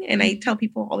hiking. And I tell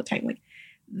people all the time, like,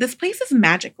 this place is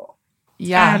magical.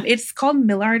 Yeah. It's called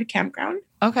Millard Campground.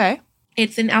 Okay.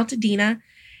 It's in Altadena.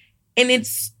 And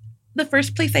it's the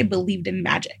first place I believed in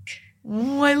magic.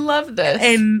 Oh, I love this.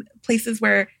 And places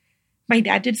where my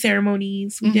dad did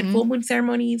ceremonies. We did full moon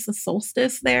ceremonies, the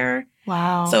solstice there.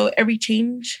 Wow. So every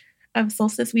change of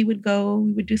solstice, we would go,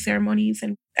 we would do ceremonies.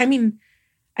 And I mean,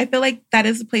 I feel like that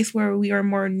is a place where we are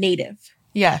more native.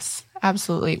 Yes,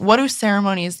 absolutely. What do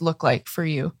ceremonies look like for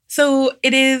you? So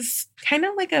it is kind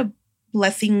of like a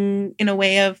blessing in a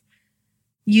way of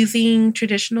using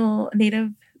traditional native.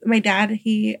 My dad,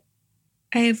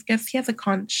 I guess he has a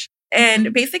conch.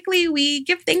 And basically we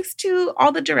give thanks to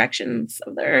all the directions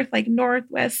of the earth, like north,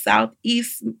 west, south,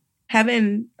 east,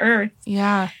 heaven, earth.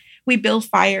 Yeah. We build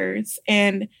fires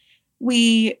and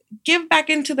we give back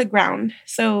into the ground.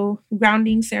 So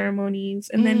grounding ceremonies,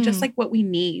 and then just like what we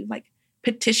need, like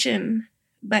petition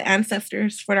the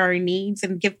ancestors for our needs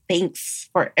and give thanks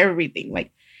for everything,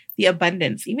 like the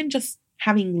abundance, even just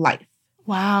having life.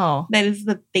 Wow. That is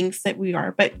the things that we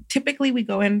are. But typically we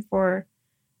go in for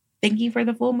thanking for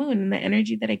the full moon and the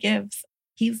energy that it gives.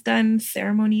 He's done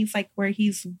ceremonies like where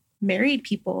he's married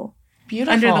people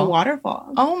under the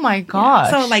waterfall. Oh my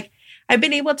gosh. Yeah. So like I've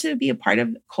been able to be a part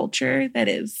of culture that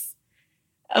is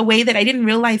a way that I didn't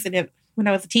realize in it when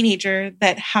I was a teenager,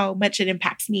 that how much it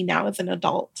impacts me now as an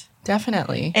adult.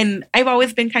 Definitely. And I've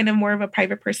always been kind of more of a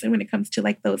private person when it comes to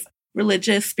like those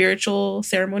religious, spiritual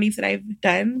ceremonies that I've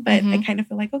done. But I kind of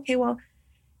feel like, okay, well,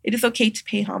 it is okay to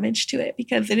pay homage to it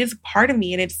because it is a part of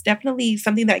me and it's definitely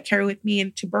something that I carry with me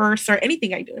into births or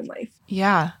anything I do in life.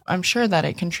 Yeah, I'm sure that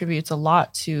it contributes a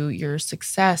lot to your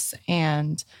success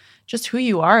and just who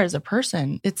you are as a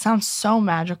person. It sounds so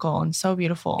magical and so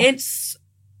beautiful. It's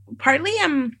partly,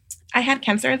 I had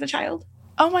cancer as a child.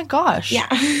 Oh my gosh. Yeah.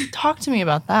 Talk to me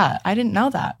about that. I didn't know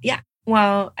that. Yeah.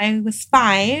 Well, I was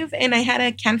 5 and I had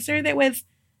a cancer that was,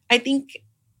 I think,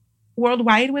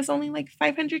 worldwide was only like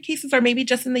 500 cases or maybe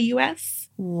just in the US.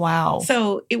 Wow.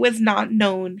 So it was not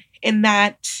known, and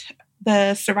that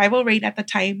the survival rate at the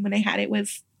time when I had it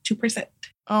was 2%.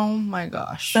 Oh my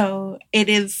gosh. So it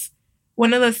is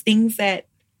one of those things that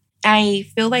I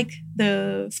feel like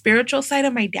the spiritual side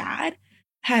of my dad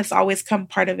has always come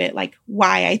part of it, like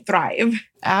why I thrive.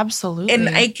 Absolutely. And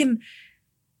I can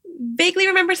vaguely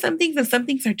remember some things, and some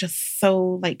things are just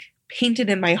so like painted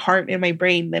in my heart and my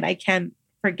brain that I can't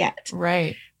forget.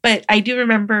 Right. But I do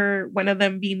remember one of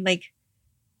them being like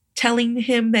telling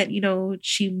him that, you know,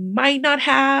 she might not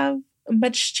have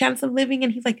much chance of living.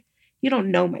 And he's like, you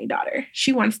don't know my daughter.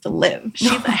 She wants to live.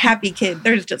 She's a happy kid.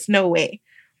 There's just no way.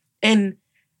 And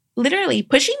literally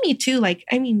pushing me too. Like,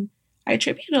 I mean, I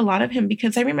attribute a lot of him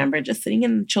because I remember just sitting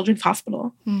in the children's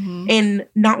hospital and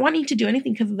not wanting to do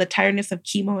anything because of the tiredness of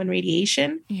chemo and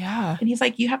radiation. Yeah. And he's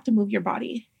like, you have to move your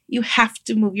body. You have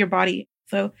to move your body.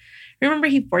 So I remember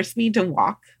he forced me to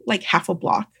walk like half a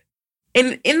block.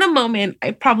 And in the moment,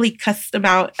 I probably cussed him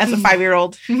out as a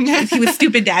 5-year-old. He was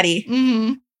stupid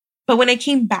daddy. But when I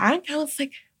came back, I was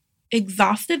like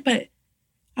exhausted, but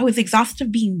I was exhausted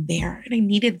of being there and I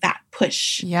needed that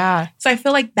push. Yeah. So I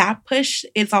feel like that push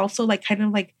is also like kind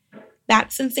of like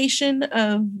that sensation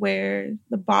of where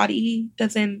the body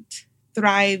doesn't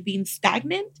thrive being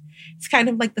stagnant. It's kind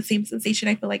of like the same sensation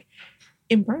I feel like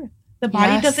in birth. The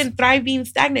body doesn't thrive being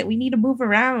stagnant. We need to move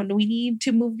around. We need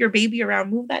to move your baby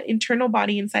around, move that internal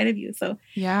body inside of you. So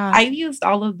yeah, I've used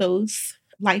all of those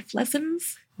life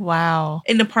lessons. Wow.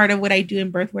 In a part of what I do in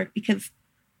birth work, because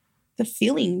the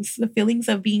feelings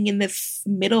of being in this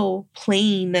middle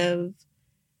plane of,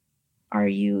 are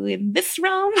you in this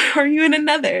realm? Or are you in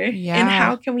another? Yeah. And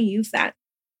how can we use that?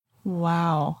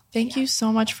 Wow. Thank you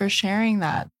so much for sharing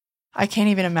that. I can't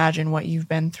even imagine what you've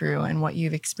been through and what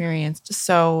you've experienced.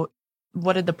 So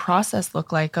what did the process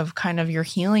look like of kind of your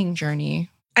healing journey?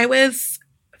 I was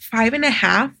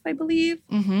 5.5, I believe.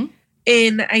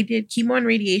 And I did chemo and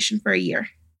radiation for a year.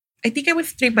 I think I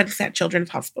was 3 months at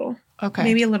Children's Hospital. Okay.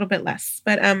 Maybe a little bit less.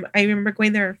 But I remember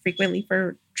going there frequently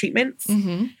for treatments.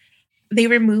 They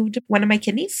removed one of my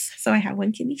kidneys. So I have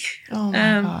one kidney. Oh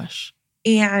my gosh.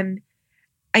 And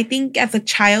I think as a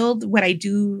child, what I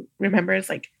do remember is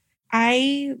like,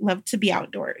 I love to be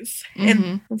outdoors.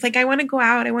 And it's like, I want to go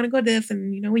out. I want to go this.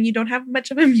 And, you know, when you don't have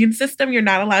much of an immune system, you're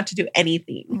not allowed to do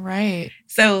anything. Right.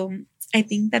 So I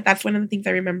think that that's one of the things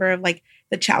I remember of like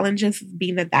the challenges of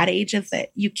being at that age is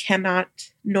that you cannot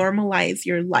normalize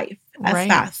your life as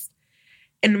fast.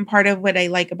 And part of what I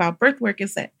like about birth work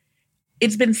is that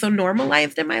it's been so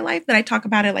normalized in my life that I talk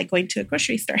about it like going to a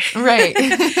grocery store. Right.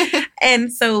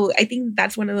 And so I think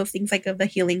that's one of those things like of the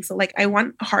healing. So like I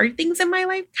want hard things in my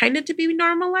life kind of to be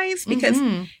normalized because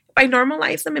if I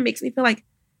normalize them, it makes me feel like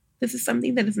this is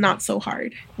something that is not so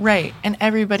hard. Right. And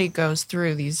everybody goes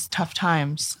through these tough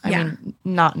times. I mean,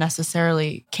 not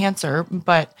necessarily cancer,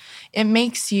 but it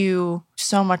makes you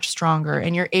so much stronger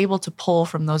and you're able to pull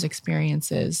from those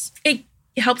experiences. It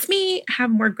helps me have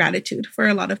more gratitude for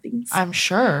a lot of things. I'm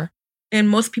sure. And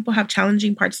most people have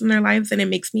challenging parts in their lives, and it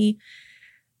makes me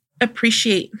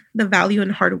appreciate the value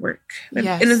and hard work.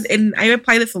 Yes. And I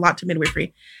apply this a lot to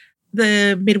midwifery.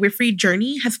 The midwifery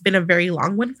journey has been a very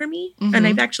long one for me. Mm-hmm. And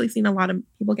I've actually seen a lot of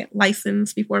people get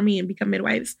licensed before me and become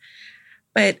midwives.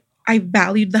 But I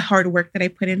valued the hard work that I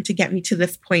put in to get me to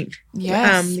this point.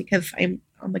 Yes. Because I'm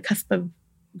on the cusp of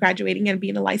graduating and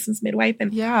being a licensed midwife.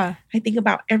 And I think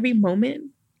about every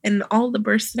moment and all the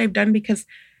births that I've done, because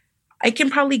I can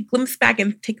probably glimpse back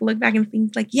and take a look back and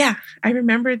think like, yeah, I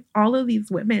remember all of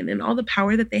these women and all the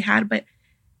power that they had. But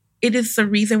it is the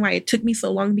reason why it took me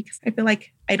so long, because I feel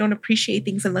like I don't appreciate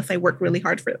things unless I work really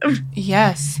hard for them.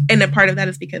 Yes. And a part of that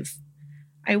is because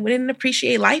I wouldn't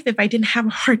appreciate life if I didn't have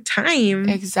a hard time.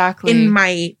 Exactly. In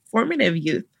my formative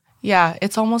youth. Yeah.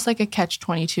 It's almost like a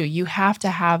catch-22. You have to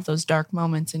have those dark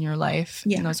moments in your life,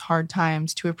 and those hard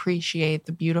times, to appreciate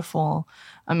the beautiful,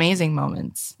 amazing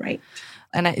moments. Right.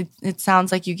 And it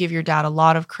sounds like you give your dad a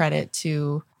lot of credit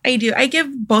to... I do. I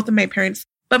give both of my parents.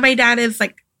 But my dad is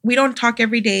like, we don't talk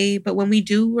every day, but when we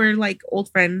do, we're like old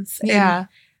friends. Yeah. And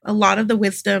a lot of the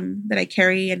wisdom that I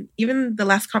carry, and even the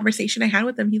last conversation I had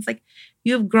with him, he's like,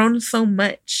 you have grown so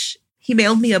much. He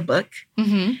mailed me a book.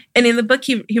 Mm-hmm. And in the book,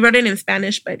 he wrote it in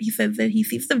Spanish, but he says that he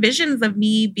sees the visions of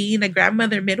me being a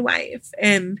grandmother midwife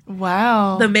and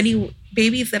the many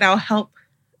babies that I'll help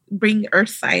bring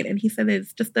earthside. And he said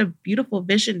it's just a beautiful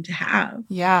vision to have.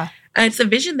 Yeah. And it's a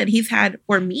vision that he's had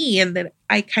for me, and that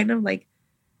I kind of like,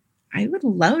 I would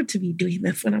love to be doing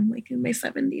this when I'm like in my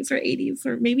 70s or 80s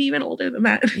or maybe even older than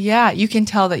that. Yeah, you can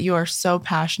tell that you are so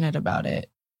passionate about it.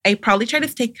 I probably tried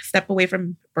to take a step away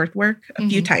from birth work a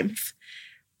few times.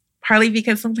 Partly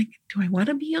because I'm like, do I want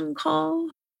to be on call?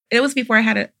 It was before I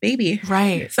had a baby.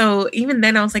 Right. So even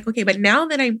then I was like, okay, but now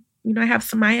that I have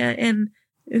Samaya, and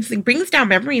it brings down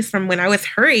memories from when I was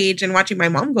her age and watching my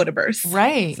mom go to birth.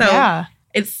 Right. So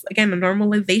it's, again, a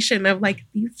normalization of like,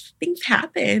 these things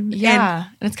happen. Yeah.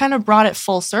 And it's kind of brought it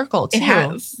full circle too. It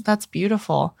has. That's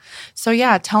beautiful. So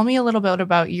tell me a little bit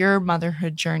about your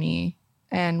motherhood journey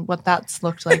and what that's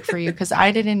looked like for you. Because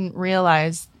I didn't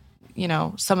realize,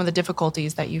 some of the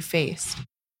difficulties that you faced.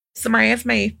 Samaya is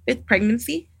my 5th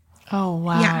pregnancy. Oh,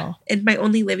 wow. Yeah. And my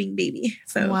only living baby.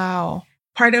 So wow.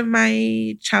 Part of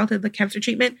my childhood, the cancer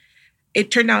treatment, it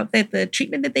turned out that the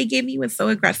treatment that they gave me was so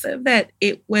aggressive that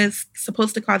it was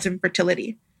supposed to cause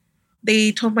infertility.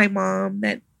 They told my mom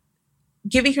that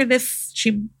giving her this,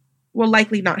 she will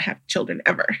likely not have children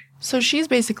ever. So she's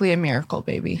basically a miracle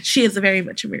baby. She is very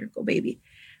much a miracle baby.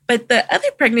 But the other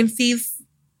pregnancies,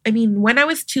 I mean, when I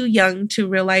was too young to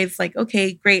realize like,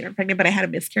 okay, great, I'm pregnant, but I had a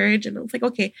miscarriage. And I was like,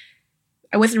 okay,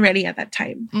 I wasn't ready at that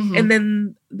time. Mm-hmm. And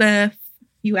then the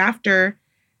few after,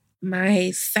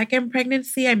 my 2nd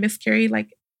pregnancy, I miscarried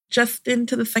like just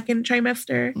into the 2nd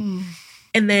trimester. Mm.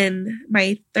 And then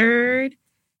my 3rd,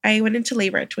 I went into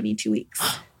labor at 22 weeks.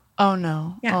 Oh,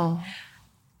 no. Yeah. Oh.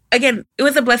 Again, it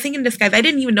was a blessing in disguise. I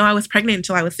didn't even know I was pregnant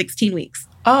until I was 16 weeks.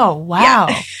 Oh, wow.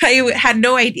 Yeah. I had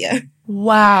no idea.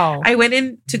 Wow. I went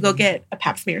in to go get a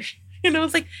pap smear. And I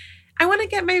was like, I want to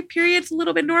get my periods a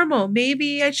little bit normal.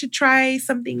 Maybe I should try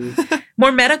something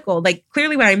more medical. Like,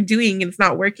 clearly what I'm doing is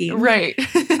not working. Right.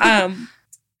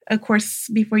 Of course,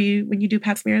 when you do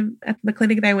pap smear at the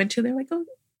clinic that I went to, they're like, oh,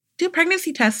 do a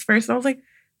pregnancy test first. And I was like,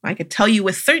 well, I could tell you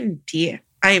with certainty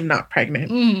I am not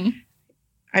pregnant. Mm.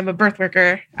 I'm a birth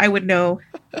worker. I would know.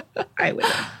 I would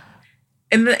know.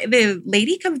 And the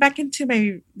lady comes back into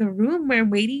the room where I'm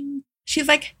waiting. She's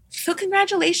like, so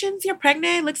congratulations, you're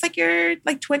pregnant. It looks like you're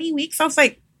like 20 weeks. I was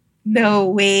like, no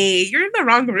way. You're in the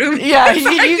wrong room. Yeah,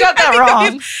 you got that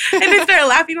wrong. And they started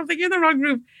laughing. I was like, you're in the wrong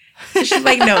room. And she's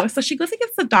like, no. So she goes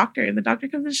against the doctor. And the doctor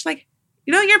comes and she's like,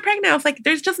 you're pregnant. I was like,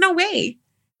 there's just no way.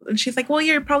 And she's like, well,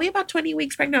 you're probably about 20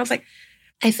 weeks pregnant.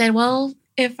 I said, well,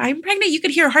 if I'm pregnant, you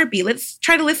could hear a heartbeat. Let's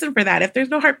try to listen for that. If there's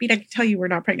no heartbeat, I can tell you we're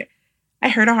not pregnant. I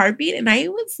heard a heartbeat and I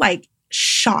was like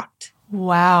shocked.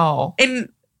 Wow. And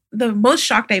the most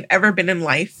shocked I've ever been in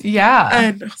life. Yeah.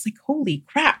 And I was like, holy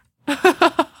crap.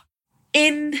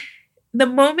 In the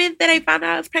moment that I found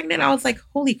out I was pregnant, I was like,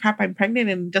 holy crap, I'm pregnant.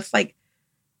 And just like,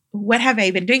 what have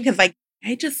I been doing? Because like,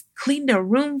 I just cleaned a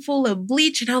room full of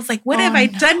bleach. And I was like, what have I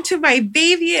done to my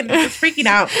baby? And I was freaking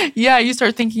out. Yeah, you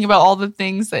start thinking about all the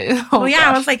things that... Gosh.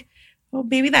 I was like, well,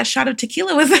 maybe that shot of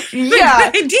tequila was a good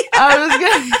idea.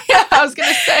 I was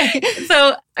gonna say.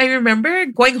 So I remember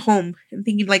going home and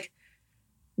thinking like,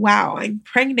 wow, I'm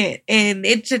pregnant. And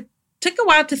it just took a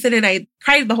while to sit in. I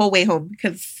cried the whole way home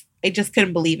because I just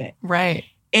couldn't believe it. Right.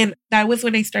 And that was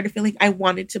when I started feeling I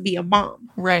wanted to be a mom.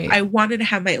 Right. I wanted to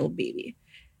have my own baby.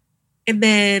 And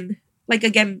then, like,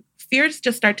 again, fears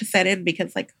just start to set in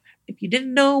because, like, if you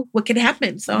didn't know, what can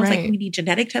happen? So I was like, we need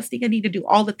genetic testing. I need to do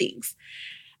all the things.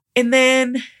 And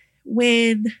then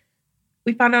when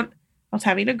we found out I was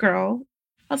having a girl,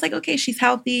 I was like, okay, she's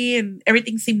healthy and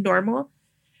everything seemed normal.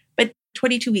 But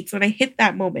 22 weeks, when I hit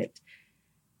that moment,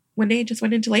 one day I just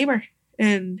went into labor.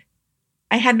 And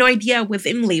I had no idea I was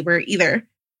in labor either.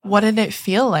 What did it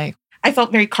feel like? I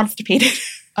felt very constipated.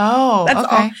 Oh, That's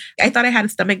okay. all. I thought I had a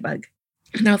stomach bug.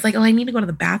 And I was like, oh, I need to go to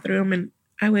the bathroom. And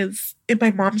I was in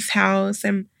my mom's house.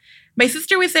 And my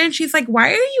sister was there and she's like,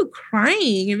 why are you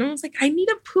crying? And I was like, I need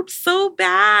to poop so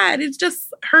bad. It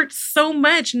just hurts so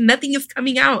much. Nothing is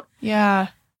coming out. Yeah.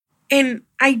 And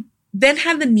I then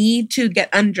had the need to get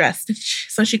undressed.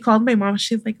 So she called my mom.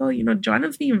 She's like, oh,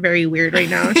 Joanna's being very weird right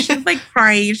now. She's like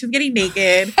crying. She's getting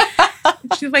naked.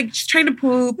 She's like, she's trying to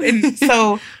poop. And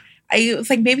so I was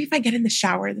like, maybe if I get in the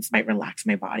shower, this might relax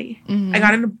my body. Mm-hmm. I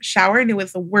got in the shower and it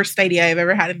was the worst idea I've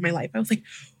ever had in my life. I was like,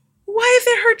 why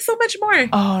does it hurt so much more?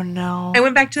 Oh, no. I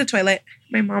went back to the toilet.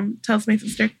 My mom tells my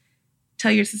sister,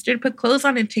 tell your sister to put clothes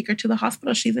on and take her to the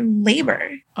hospital. She's in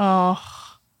labor. Oh.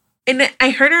 And I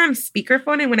heard her on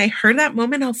speakerphone. And when I heard that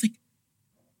moment, I was like,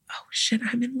 oh, shit,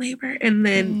 I'm in labor. And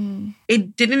then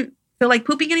it didn't feel like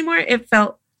pooping anymore. It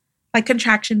felt like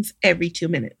contractions every 2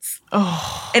 minutes.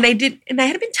 Oh. And I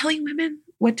had been telling women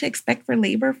what to expect for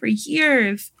labor for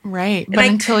years. Right. But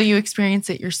until you experience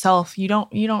it yourself, you don't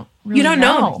really know.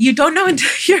 You don't know until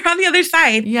you're on the other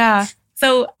side. Yeah.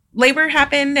 So labor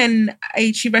happened and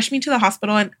she rushed me to the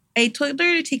hospital and I told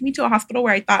her to take me to a hospital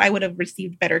where I thought I would have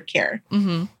received better care.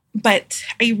 Mm-hmm. But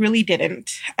I really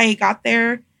didn't. I got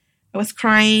there. I was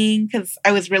crying because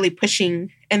I was really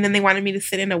pushing. And then they wanted me to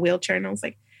sit in a wheelchair. And I was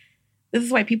like, this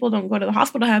is why people don't go to the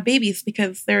hospital to have babies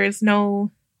because there is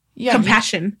no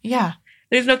compassion.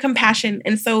 There's no compassion.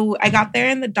 And so I got there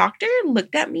and the doctor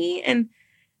looked at me and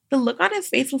the look on his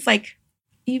face was like,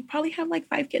 you probably have like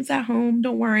 5 kids at home.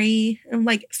 Don't worry. And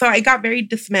like, so I got very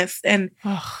dismissed and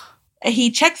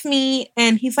he checks me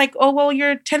and he's like, oh, well,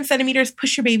 you're 10 centimeters,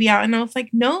 push your baby out. And I was like,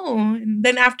 no. And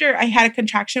then after I had a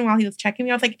contraction while he was checking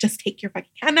me, I was like, just take your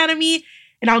fucking hand out of me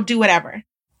and I'll do whatever.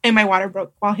 And my water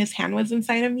broke while his hand was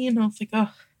inside of me. And I was like,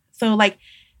 oh. So like,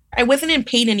 I wasn't in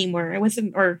pain anymore.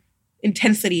 Or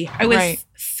intensity. I was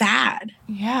sad.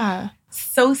 Yeah.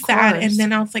 So sad. And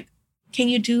then I was like, can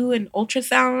you do an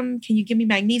ultrasound? Can you give me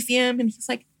magnesium? And he's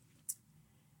like,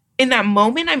 in that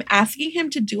moment, I'm asking him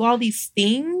to do all these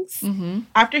things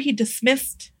after he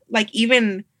dismissed, like,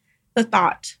 even the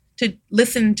thought to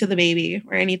listen to the baby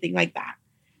or anything like that.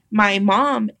 My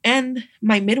mom and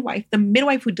my midwife, the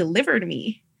midwife who delivered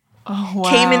me,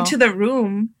 came into the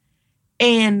room.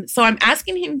 And so I'm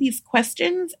asking him these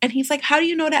questions and he's like, how do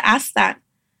you know to ask that?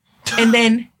 And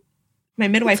then my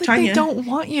midwife, like Tanya. They don't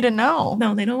want you to know.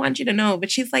 No, they don't want you to know.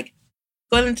 But she's like,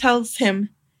 goes and tells him,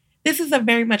 this is a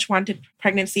very much wanted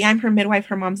pregnancy. I'm her midwife.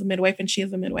 Her mom's a midwife and she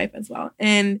is a midwife as well.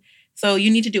 And so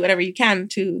you need to do whatever you can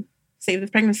to save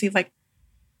this pregnancy. It's like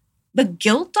the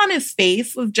guilt on his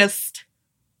face was just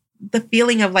the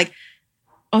feeling of like,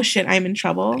 oh shit, I'm in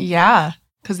trouble. Yeah.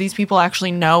 Because these people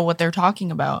actually know what they're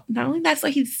talking about. Not only that, so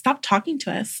he stopped talking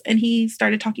to us and he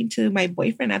started talking to my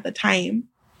boyfriend at the time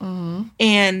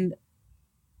and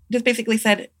just basically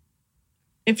said,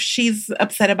 if she's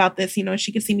upset about this,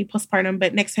 she could see me postpartum,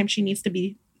 but next time she needs to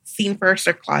be seen for a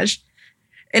cerclage.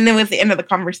 And it was the end of the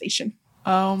conversation.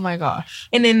 Oh my gosh.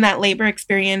 And in that labor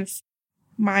experience,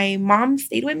 my mom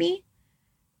stayed with me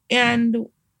and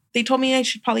they told me I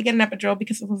should probably get an epidural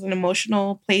because it was an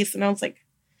emotional place. And I was like,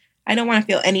 I don't want to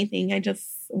feel anything. I just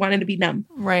wanted to be numb.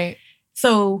 Right.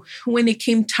 So when it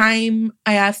came time,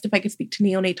 I asked if I could speak to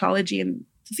neonatology and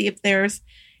to see if there's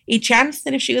a chance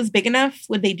that if she was big enough,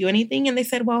 would they do anything? And they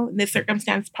said, well, in this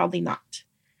circumstance, probably not.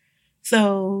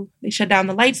 So they shut down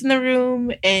the lights in the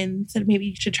room and said, maybe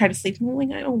you should try to sleep. I'm like,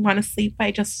 I don't want to sleep.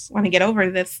 I just want to get over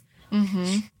this.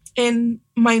 And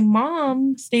my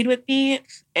mom stayed with me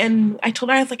and I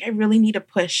told her, I was like, I really need a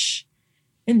push.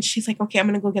 And she's like, okay, I'm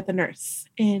going to go get the nurse.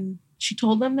 And she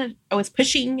told them that I was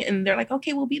pushing and they're like,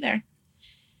 okay, we'll be there.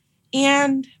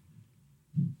 And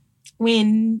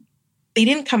when they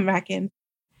didn't come back in,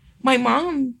 my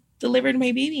mom delivered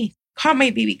my baby, caught my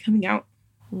baby coming out.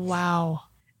 Wow.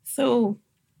 So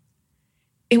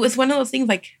it was one of those things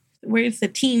like, where's the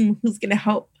team who's going to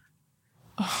help?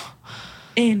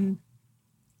 And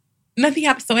nothing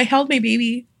happened. So I held my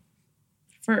baby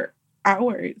for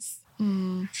hours.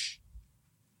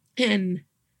 And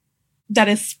that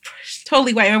is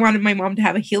totally why I wanted my mom to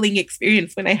have a healing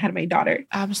experience when I had my daughter.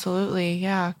 Absolutely.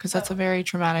 Yeah. Because that's a very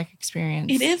traumatic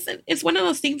experience. It is. It's one of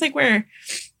those things like where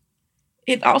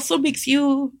it also makes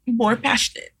you more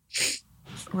passionate.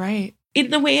 Right.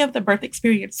 In the way of the birth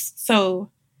experience.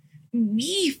 So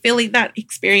me feeling that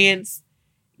experience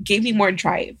gave me more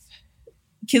drive.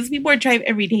 Gives me more drive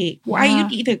every day. Why you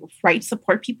need to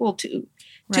support people to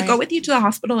go with you to the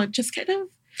hospital and just kind of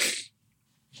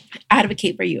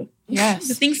advocate for you. Yes.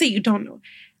 The things that you don't know.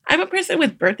 I'm a person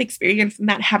with birth experience and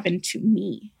that happened to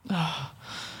me. Oh.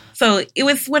 So it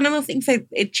was one of those things that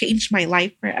it changed my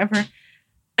life forever.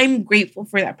 I'm grateful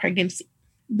for that pregnancy.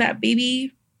 That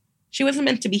baby, she wasn't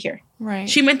meant to be here. Right.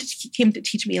 She came to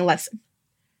teach me a lesson.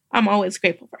 I'm always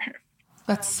grateful for her.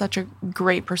 That's such a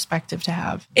great perspective to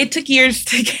have. It took years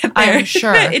to get there. I'm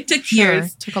sure. It took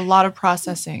years. It took a lot of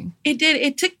processing. It did.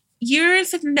 It took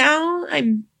years. And now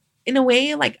I'm, in a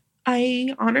way, like,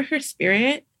 I honor her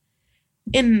spirit.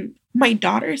 And my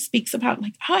daughter speaks about,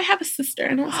 like, oh, I have a sister.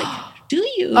 And I was like, do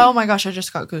you? Oh my gosh, I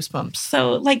just got goosebumps.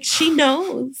 So, like, she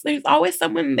knows. There's always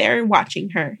someone there watching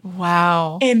her.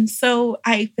 Wow. And so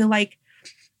I feel like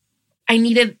I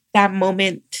needed that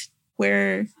moment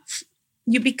where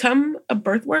you become a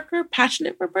birth worker,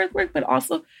 passionate for birth work, but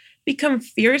also become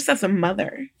fierce as a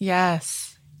mother.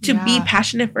 Yes. To be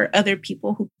passionate for other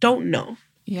people who don't know.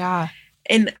 Yeah.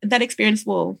 And that experience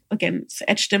will, again, it's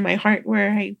etched in my heart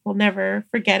where I will never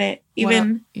forget it.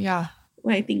 Even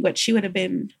when I think what she would have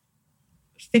been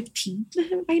 15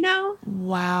 by now.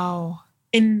 Wow.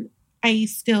 And I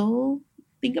still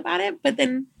think about it. But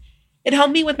then it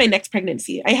helped me with my next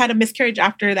pregnancy. I had a miscarriage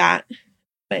after that.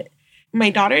 But my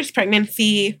daughter's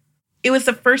pregnancy, it was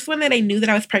the first one that I knew that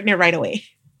I was pregnant right away.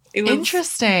 It was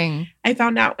interesting. I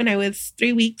found out when I was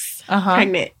 3 weeks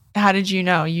pregnant. How did you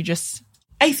know?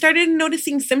 I started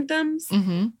noticing symptoms.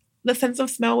 Mm-hmm. The sense of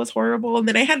smell was horrible. And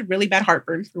then I had really bad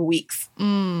heartburn for weeks.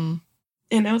 And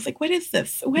I was like, what is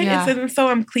this? What is it? And so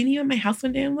I'm cleaning up my house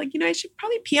one day. I'm like, I should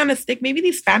probably pee on a stick. Maybe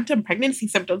these phantom pregnancy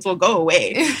symptoms will go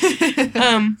away.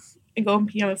 I go and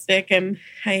pee on a stick. And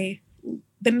I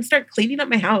then start cleaning up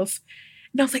my house.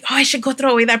 And I was like, oh, I should go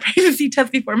throw away that pregnancy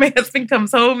test before my husband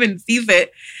comes home and sees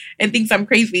it and thinks I'm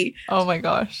crazy. Oh, my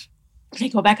gosh. I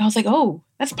go back. I was like, oh,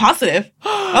 that's positive.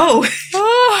 So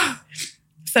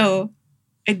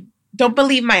I don't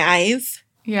believe my eyes.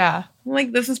 Yeah. I'm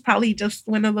like, this is probably just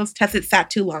one of those tests that sat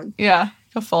too long. Yeah.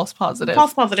 A false positive.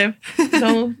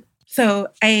 So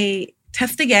I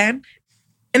test again.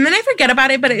 And then I forget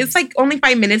about it. But it's like only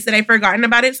 5 minutes that I've forgotten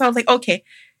about it. So I was like, okay.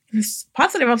 And it's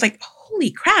positive. I was like,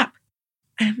 holy crap.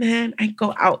 And then I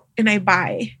go out and I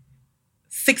buy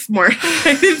 6 more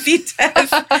pregnancy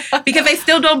tests because I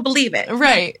still don't believe it.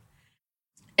 Right.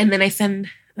 And then I send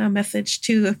a message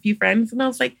to a few friends and I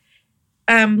was like,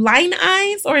 line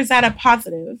eyes or is that a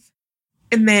positive?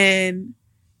 And then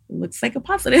it looks like a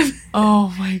positive.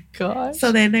 Oh my gosh.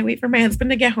 So then I wait for my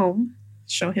husband to get home,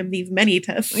 show him these many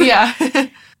tests. Yeah.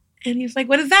 And he's like,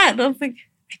 what is that? And I was like,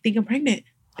 I think I'm pregnant.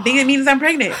 I think it means I'm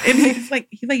pregnant. And he's like,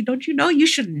 don't you know? You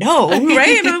should know,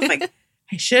 right? And I was like,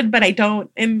 I should, but I don't.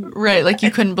 And right, like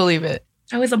you couldn't believe it.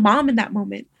 I was a mom in that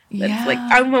moment. Yeah. Like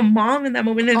I'm a mom in that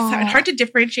moment. It's hard to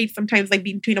differentiate sometimes, like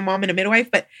between a mom and a midwife.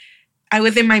 But I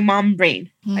was in my mom brain.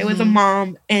 Mm-hmm. I was a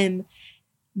mom, and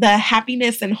the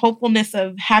happiness and hopefulness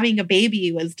of having a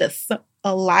baby was just so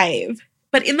alive.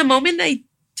 But in the moment, I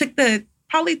took the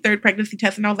probably 3rd pregnancy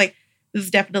test, and I was like, this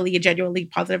is definitely a genuinely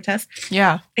positive test.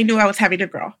 Yeah. I knew I was having a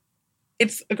girl.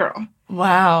 It's a girl.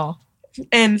 Wow.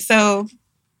 And so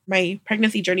my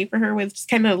pregnancy journey for her was just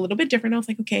kind of a little bit different. I was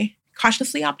like, okay,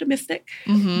 cautiously optimistic.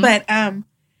 Mm-hmm. But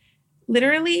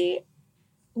literally,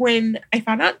 when I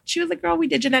found out she was a girl, we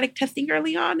did genetic testing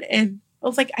early on. And I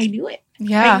was like, I knew it.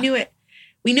 Yeah. I knew it.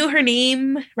 We knew her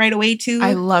name right away, too.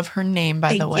 I love her name,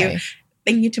 by the way.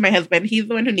 Thank you to my husband. He's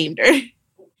the one who named her.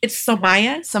 It's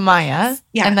Samaya.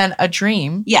 Yeah. And then A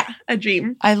Dream. Yeah, A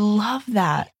Dream. I love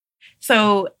that.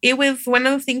 So it was one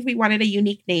of those things we wanted a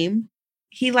unique name.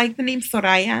 He liked the name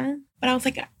Soraya, but I was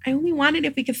like, I only wanted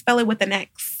if we could spell it with an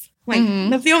X. Like,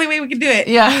 that's the only way we could do it.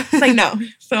 Yeah. It's like, no.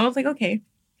 So I was like, okay.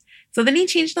 So then he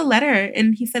changed the letter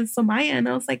and he said Somaya. And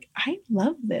I was like, I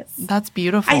love this. That's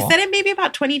beautiful. I said it maybe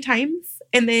about 20 times.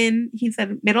 And then he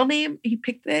said middle name. He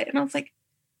picked it. And I was like,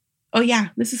 oh, yeah,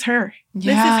 this is her.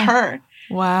 Yeah. This is her.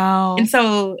 Wow. And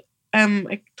so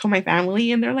I told my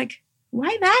family and they're like,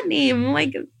 why that name? I'm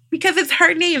like, because it's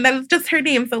her name. That was just her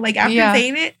name. So like after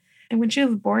saying it, and when she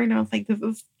was born, I was like, this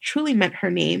is truly meant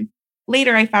her name.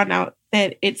 Later, I found out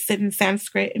that it's in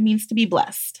Sanskrit. It means to be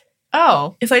blessed.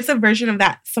 Oh. So it's a version of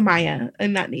that Samaya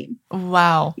in that name.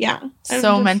 Wow. Yeah.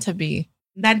 So meant to be.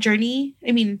 That journey,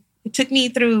 I mean, it took me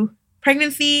through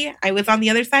pregnancy. I was on the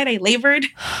other side. I labored.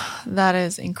 That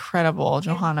is incredible,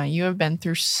 Johanna. You have been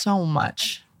through so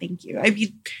much. Thank you. I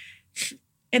mean,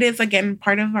 it is, again,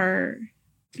 part of our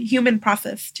human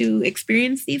process to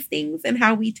experience these things and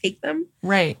how we take them.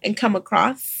 Right. And come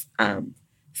across.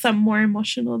 Some more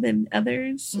emotional than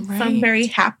others. Right. Some very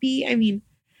happy. I mean,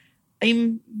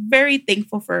 I'm very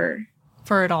thankful for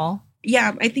it all.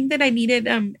 Yeah, I think that I needed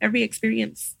every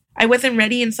experience. I wasn't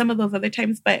ready in some of those other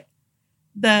times, but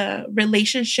the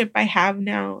relationship I have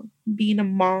now, being a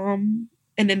mom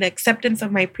and an acceptance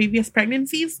of my previous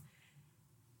pregnancies,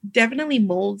 definitely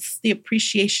molds the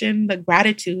appreciation, the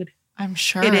gratitude. I'm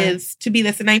sure it is to be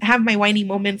this. And I have my whiny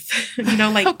moments,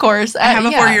 like, of course, I have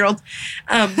a 4-year-old.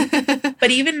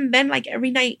 But even then, like, every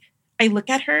night I look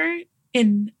at her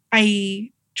and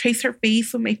I trace her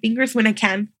face with my fingers when I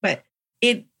can. But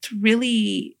it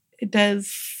really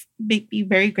does make me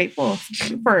very grateful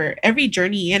for every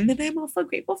journey. And then I'm also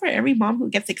grateful for every mom who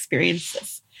gets to experience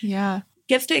this. Yeah.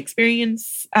 Gets to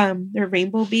experience their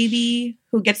rainbow baby,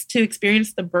 who gets to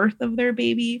experience the birth of their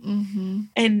baby. Mm-hmm.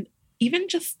 And even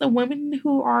just the women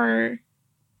who are,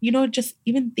 just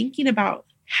even thinking about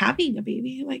having a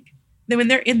baby. Like, then when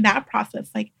they're in that process,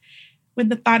 like when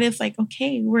the thought is like,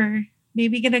 okay, we're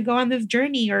maybe going to go on this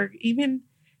journey, or even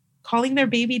calling their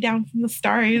baby down from the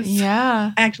stars.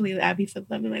 Yeah. Actually, Abby said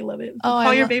that and I love it. Oh,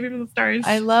 Call your baby from the stars.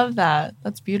 I love that.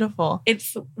 That's beautiful.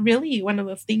 It's really one of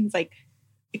those things, like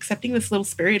accepting this little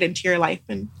spirit into your life.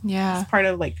 And it's part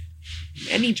of like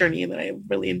any journey that I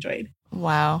really enjoyed.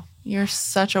 Wow. You're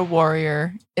such a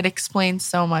warrior. It explains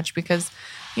so much because,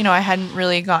 I hadn't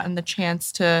really gotten the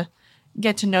chance to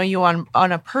get to know you on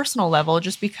a personal level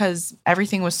just because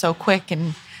everything was so quick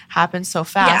and happened so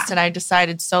fast. Yeah. And I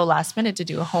decided so last minute to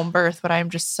do a home birth, but I'm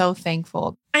just so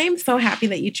thankful. I am so happy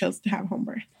that you chose to have home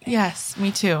birth. Yes,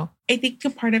 me too. I think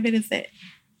a part of it is that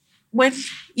when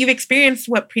you've experienced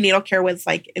what prenatal care was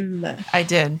like in the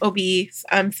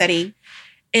OB setting,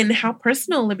 and how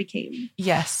personal it became.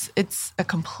 Yes, it's a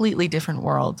completely different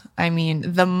world. I mean,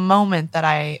 the moment that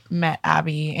I met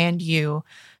Abby and you,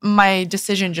 my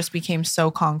decision just became so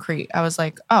concrete. I was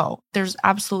like, oh, there's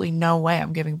absolutely no way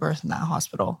I'm giving birth in that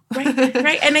hospital.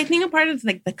 Right. And I think a part of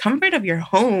like the comfort of your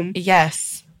home.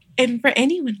 Yes. And for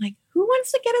anyone, like, who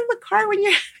wants to get in the car when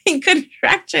you're having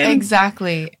contractions?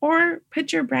 Exactly. Or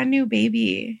put your brand new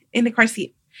baby in the car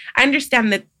seat. I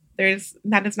understand that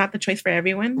that is not the choice for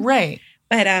everyone. Right.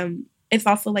 But it's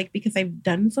also like, because I've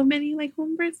done so many like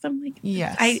home births, I'm like,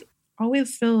 yes. I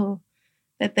always feel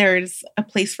that there's a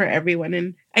place for everyone.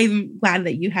 And I'm glad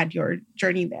that you had your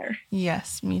journey there.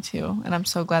 Yes, me too. And I'm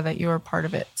so glad that you were part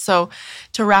of it. So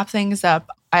to wrap things up,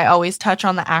 I always touch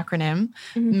on the acronym,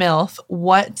 MILF.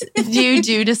 What do you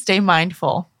do to stay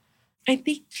mindful? I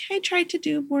think I tried to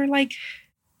do more like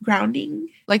grounding.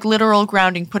 Like literal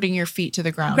grounding, putting your feet to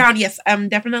the ground. Yes.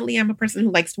 Definitely I'm a person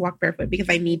who likes to walk barefoot because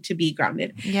I need to be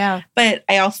grounded. Yeah. But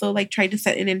I also like try to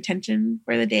set an intention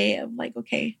for the day of like,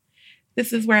 okay,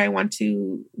 this is where I want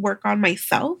to work on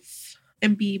myself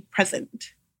and be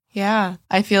present. Yeah.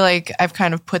 I feel like I've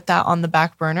kind of put that on the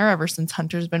back burner ever since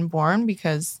Hunter's been born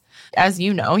because, as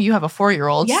you know, you have a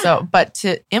 4-year-old. Yeah. But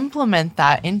to implement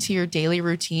that into your daily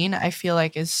routine, I feel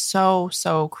like is so,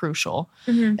 so crucial,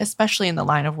 especially in the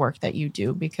line of work that you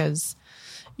do, because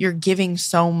you're giving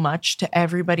so much to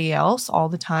everybody else all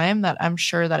the time that I'm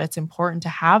sure that it's important to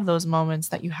have those moments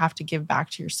that you have to give back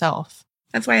to yourself.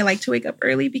 That's why I like to wake up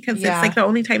early because it's like the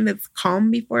only time that's calm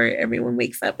before everyone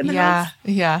wakes up in the house.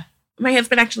 Yeah. My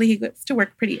husband actually, he goes to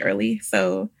work pretty early.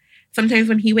 So sometimes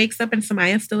when he wakes up and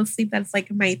Samaya's still asleep, that's like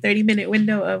my 30-minute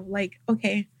window of like,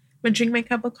 okay, I'm going to drink my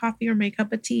cup of coffee or my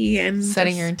cup of tea and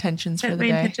setting your intentions for the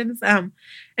day.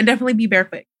 And definitely be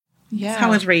barefoot. Yeah. That's how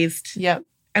I was raised. Yep.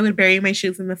 I would bury my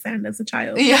shoes in the sand as a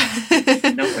child. Yeah.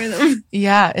 Don't wear them.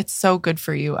 Yeah, it's so good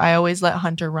for you. I always let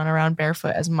Hunter run around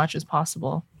barefoot as much as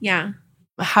possible. Yeah.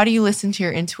 How do you listen to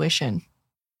your intuition?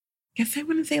 I guess I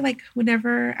want to say like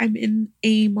whenever I'm in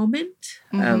a moment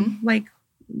of like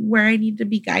where I need to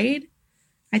be guided,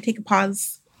 I take a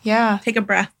pause. Yeah. Take a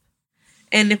breath.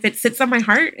 And if it sits on my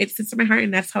heart, it sits on my heart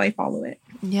and that's how I follow it.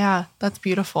 Yeah, that's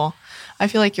beautiful. I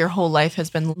feel like your whole life has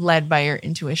been led by your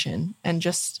intuition and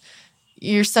just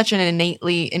you're such an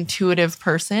innately intuitive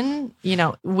person,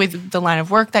 with the line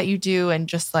of work that you do. And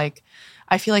just like,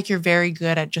 I feel like you're very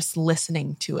good at just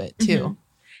listening to it too.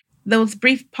 Those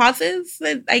brief pauses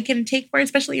that I can take for,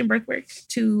 especially in birth work,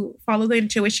 to follow the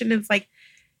intuition is like,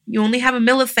 you only have a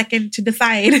millisecond to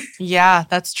decide. Yeah,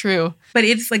 that's true. But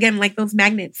it's, again, like those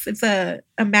magnets. It's a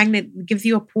magnet that gives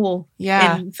you a pull.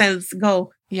 Yeah. And says,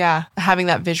 go. Yeah. Having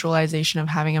that visualization of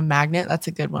having a magnet, that's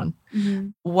a good one.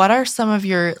 What are some of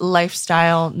your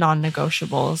lifestyle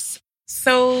non-negotiables?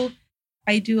 So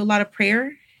I do a lot of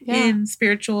prayer and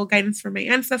spiritual guidance for my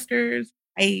ancestors.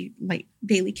 I light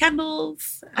daily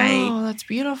candles. That's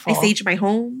beautiful. I sage my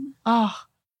home. Oh,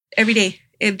 every day.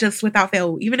 It just without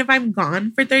fail. Even if I'm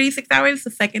gone for 36 hours, the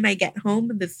second I get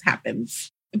home, this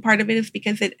happens. And part of it is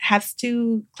because it has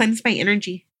to cleanse my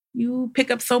energy. You pick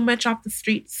up so much off the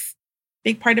streets.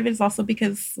 Big part of it is also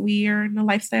because we are in a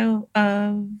lifestyle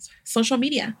of social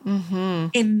media. Mm-hmm.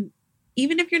 And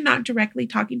even if you're not directly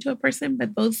talking to a person,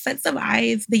 but those sets of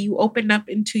eyes that you open up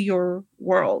into your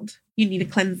world, you need a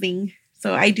cleansing.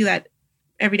 So I do that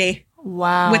every day.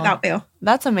 Wow. Without fail.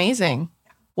 That's amazing.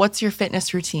 What's your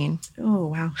fitness routine? Oh,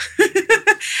 wow.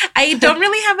 I don't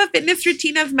really have a fitness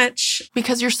routine as much.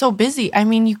 Because you're so busy. I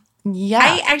mean,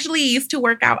 I actually used to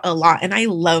work out a lot and I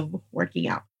love working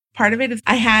out. Part of it is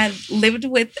I had lived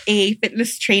with a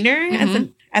fitness trainer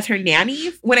as her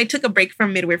nanny when I took a break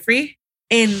from midwifery.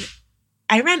 And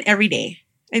I ran every day.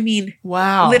 I mean,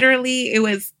 wow. Literally, it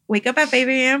was wake up at 5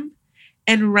 a.m.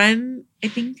 and run. I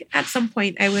think at some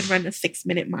point I would run a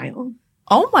 6-minute mile.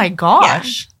 Oh my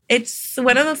gosh. Yeah. It's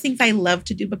one of those things I love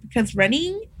to do, but because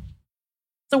running,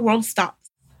 the world stops.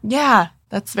 Yeah,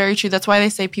 that's very true. That's why they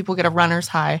say people get a runner's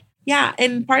high. Yeah.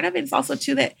 And part of it is also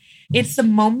too that it's the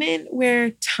moment where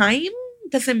time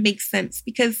doesn't make sense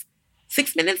because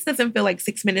 6 minutes doesn't feel like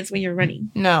 6 minutes when you're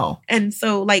running. No. And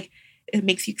so like it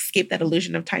makes you escape that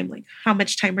illusion of time. Like how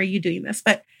much time are you doing this?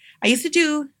 But I used to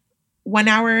do 1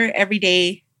 hour every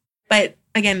day. But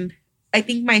again, I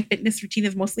think my fitness routine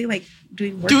is mostly like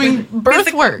doing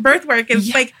birth work. Birth work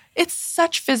is like... It's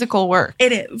such physical work.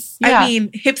 It is. Yeah. I mean,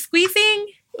 hip squeezing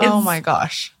is... Oh my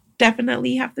gosh.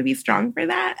 Definitely have to be strong for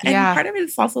that. And part of it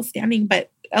is also standing.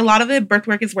 But a lot of the birth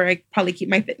work is where I probably keep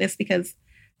my fitness because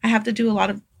I have to do a lot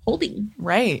of holding.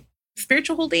 Right.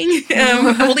 Spiritual holding,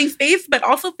 holding space, but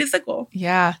also physical.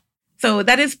 Yeah. So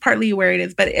that is partly where it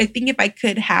is. But I think if I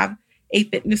could have a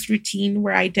fitness routine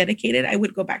where I dedicated, I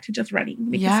would go back to just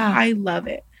running because I love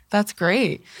it. That's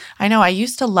great. I know I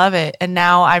used to love it and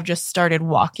now I've just started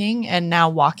walking and now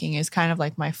walking is kind of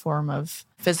like my form of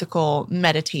physical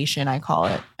meditation, I call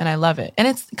it. And I love it. And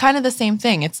it's kind of the same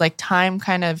thing. It's like time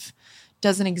kind of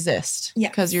doesn't exist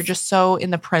because you're just so in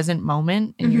the present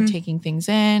moment and you're taking things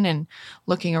in and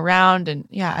looking around. And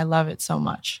I love it so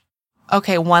much.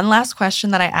 Okay, one last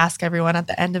question that I ask everyone at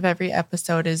the end of every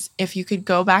episode is if you could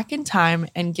go back in time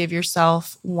and give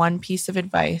yourself one piece of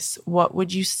advice, what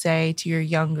would you say to your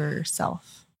younger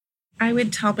self? I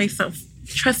would tell myself,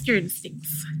 trust your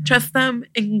instincts. Trust them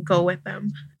and go with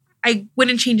them. I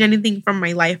wouldn't change anything from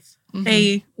my life.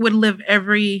 I would live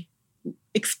every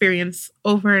experience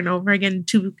over and over again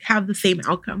to have the same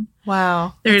outcome.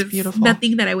 Wow, there's beautiful.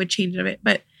 Nothing that I would change of it.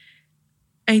 But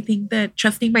I think that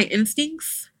trusting my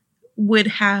instincts would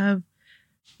have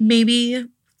maybe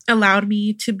allowed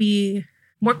me to be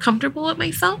more comfortable with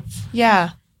myself.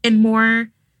 Yeah. And more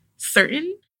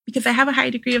certain because I have a high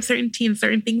degree of certainty in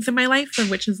certain things in my life,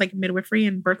 which is like midwifery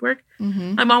and birth work.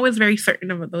 I'm always very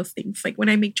certain of those things. Like when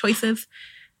I make choices,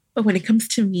 but when it comes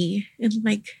to me and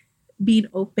like being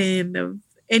open of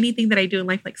anything that I do in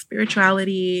life, like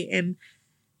spirituality and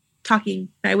talking,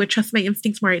 I would trust my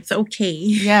instincts more. It's okay.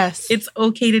 Yes. It's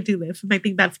okay to do this. And I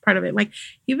think that's part of it. Like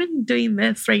even doing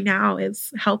this right now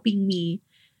is helping me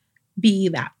be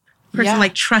that person,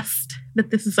 like trust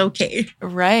that this is okay.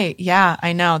 Right. Yeah,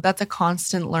 I know. That's a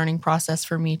constant learning process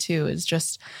for me too, is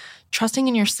just trusting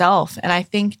in yourself. And I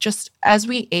think just as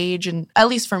we age, and at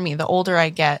least for me, the older I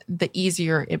get, the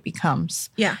easier it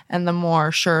becomes. Yeah. And the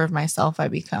more sure of myself I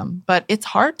become. But it's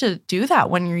hard to do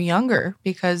that when you're younger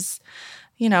because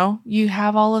you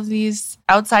have all of these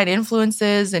outside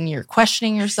influences and you're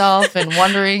questioning yourself and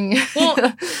wondering. Well,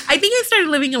 I think I started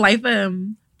living a life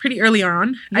pretty early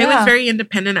on. I was very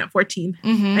independent at 14.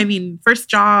 I mean, first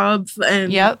jobs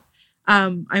and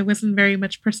I wasn't very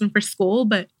much person for school,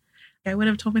 but I would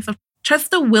have told myself,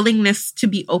 trust the willingness to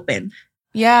be open.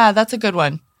 Yeah, that's a good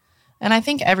one. And I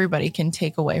think everybody can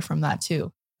take away from that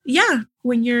too. Yeah.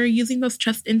 When you're using those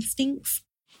trust instincts,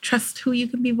 trust who you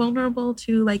can be vulnerable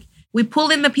to, like, we pull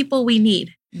in the people we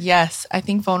need. Yes, I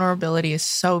think vulnerability is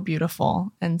so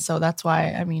beautiful. And so that's why,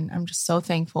 I'm just so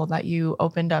thankful that you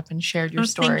opened up and shared your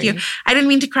story. Thank you. I didn't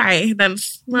mean to cry.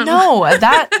 No,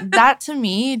 that to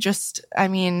me just,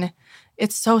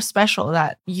 it's so special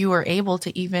that you were able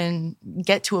to even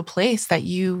get to a place that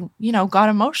you got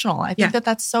emotional. I think that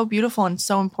that's so beautiful and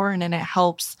so important and it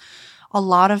helps a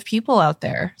lot of people out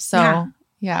there. So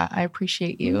yeah I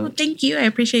appreciate you. Well, thank you. I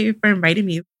appreciate you for inviting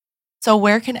me. So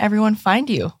where can everyone find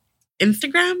you?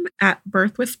 Instagram at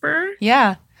Birth Whisperer.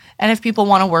 Yeah. And if people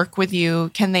want to work with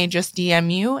you, can they just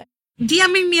DM you?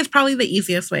 DMing me is probably the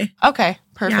easiest way. Okay,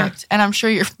 perfect. Yeah. And I'm sure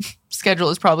your schedule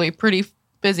is probably pretty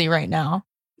busy right now.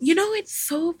 You know, it's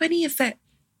so funny is that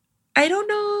I don't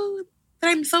know that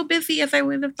I'm so busy as I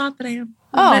would have thought that I am.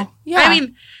 Oh, but, yeah. I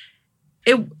mean,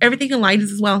 everything aligns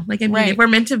as well. Like, I mean, if we're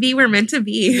meant to be, we're meant to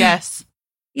be. Yes.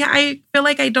 Yeah, I feel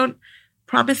like I don't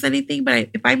promise anything, but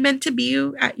if I'm meant to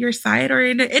be at your side or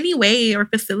in any way or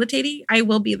facilitating, I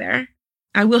will be there.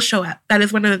 I will show up. That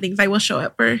is one of the things. I will show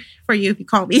up for you if you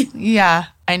call me. Yeah,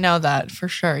 I know that for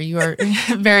sure. You are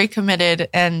very committed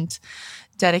and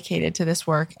dedicated to this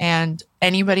work. And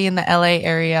anybody in the LA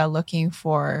area looking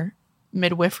for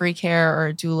midwifery care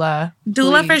or doula.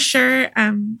 Doula for sure.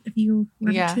 If you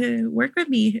want to work with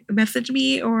me, message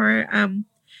me or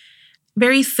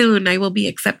very soon I will be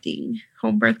accepting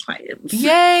home birth clients.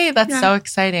 Yay! That's so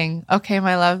exciting. Okay,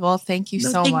 my love. Well, thank you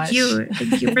so much. Thank you.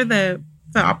 Thank you for the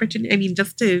opportunity. I mean,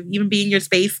 just to even be in your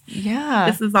space. Yeah.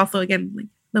 This is also, again, like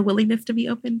the willingness to be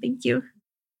open. Thank you.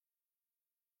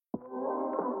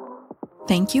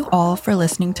 Thank you all for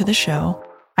listening to the show.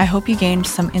 I hope you gained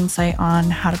some insight on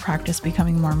how to practice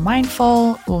becoming more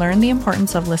mindful, learn the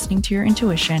importance of listening to your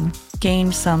intuition,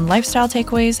 gained some lifestyle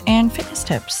takeaways and fitness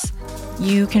tips.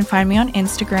 You can find me on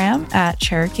Instagram at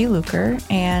Cherokee Luker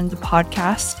and the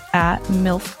podcast at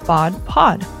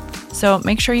MILFBodPod. So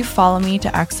make sure you follow me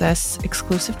to access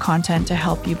exclusive content to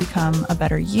help you become a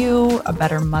better you, a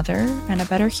better mother, and a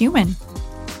better human.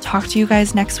 Talk to you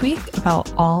guys next week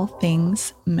about all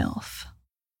things MILF.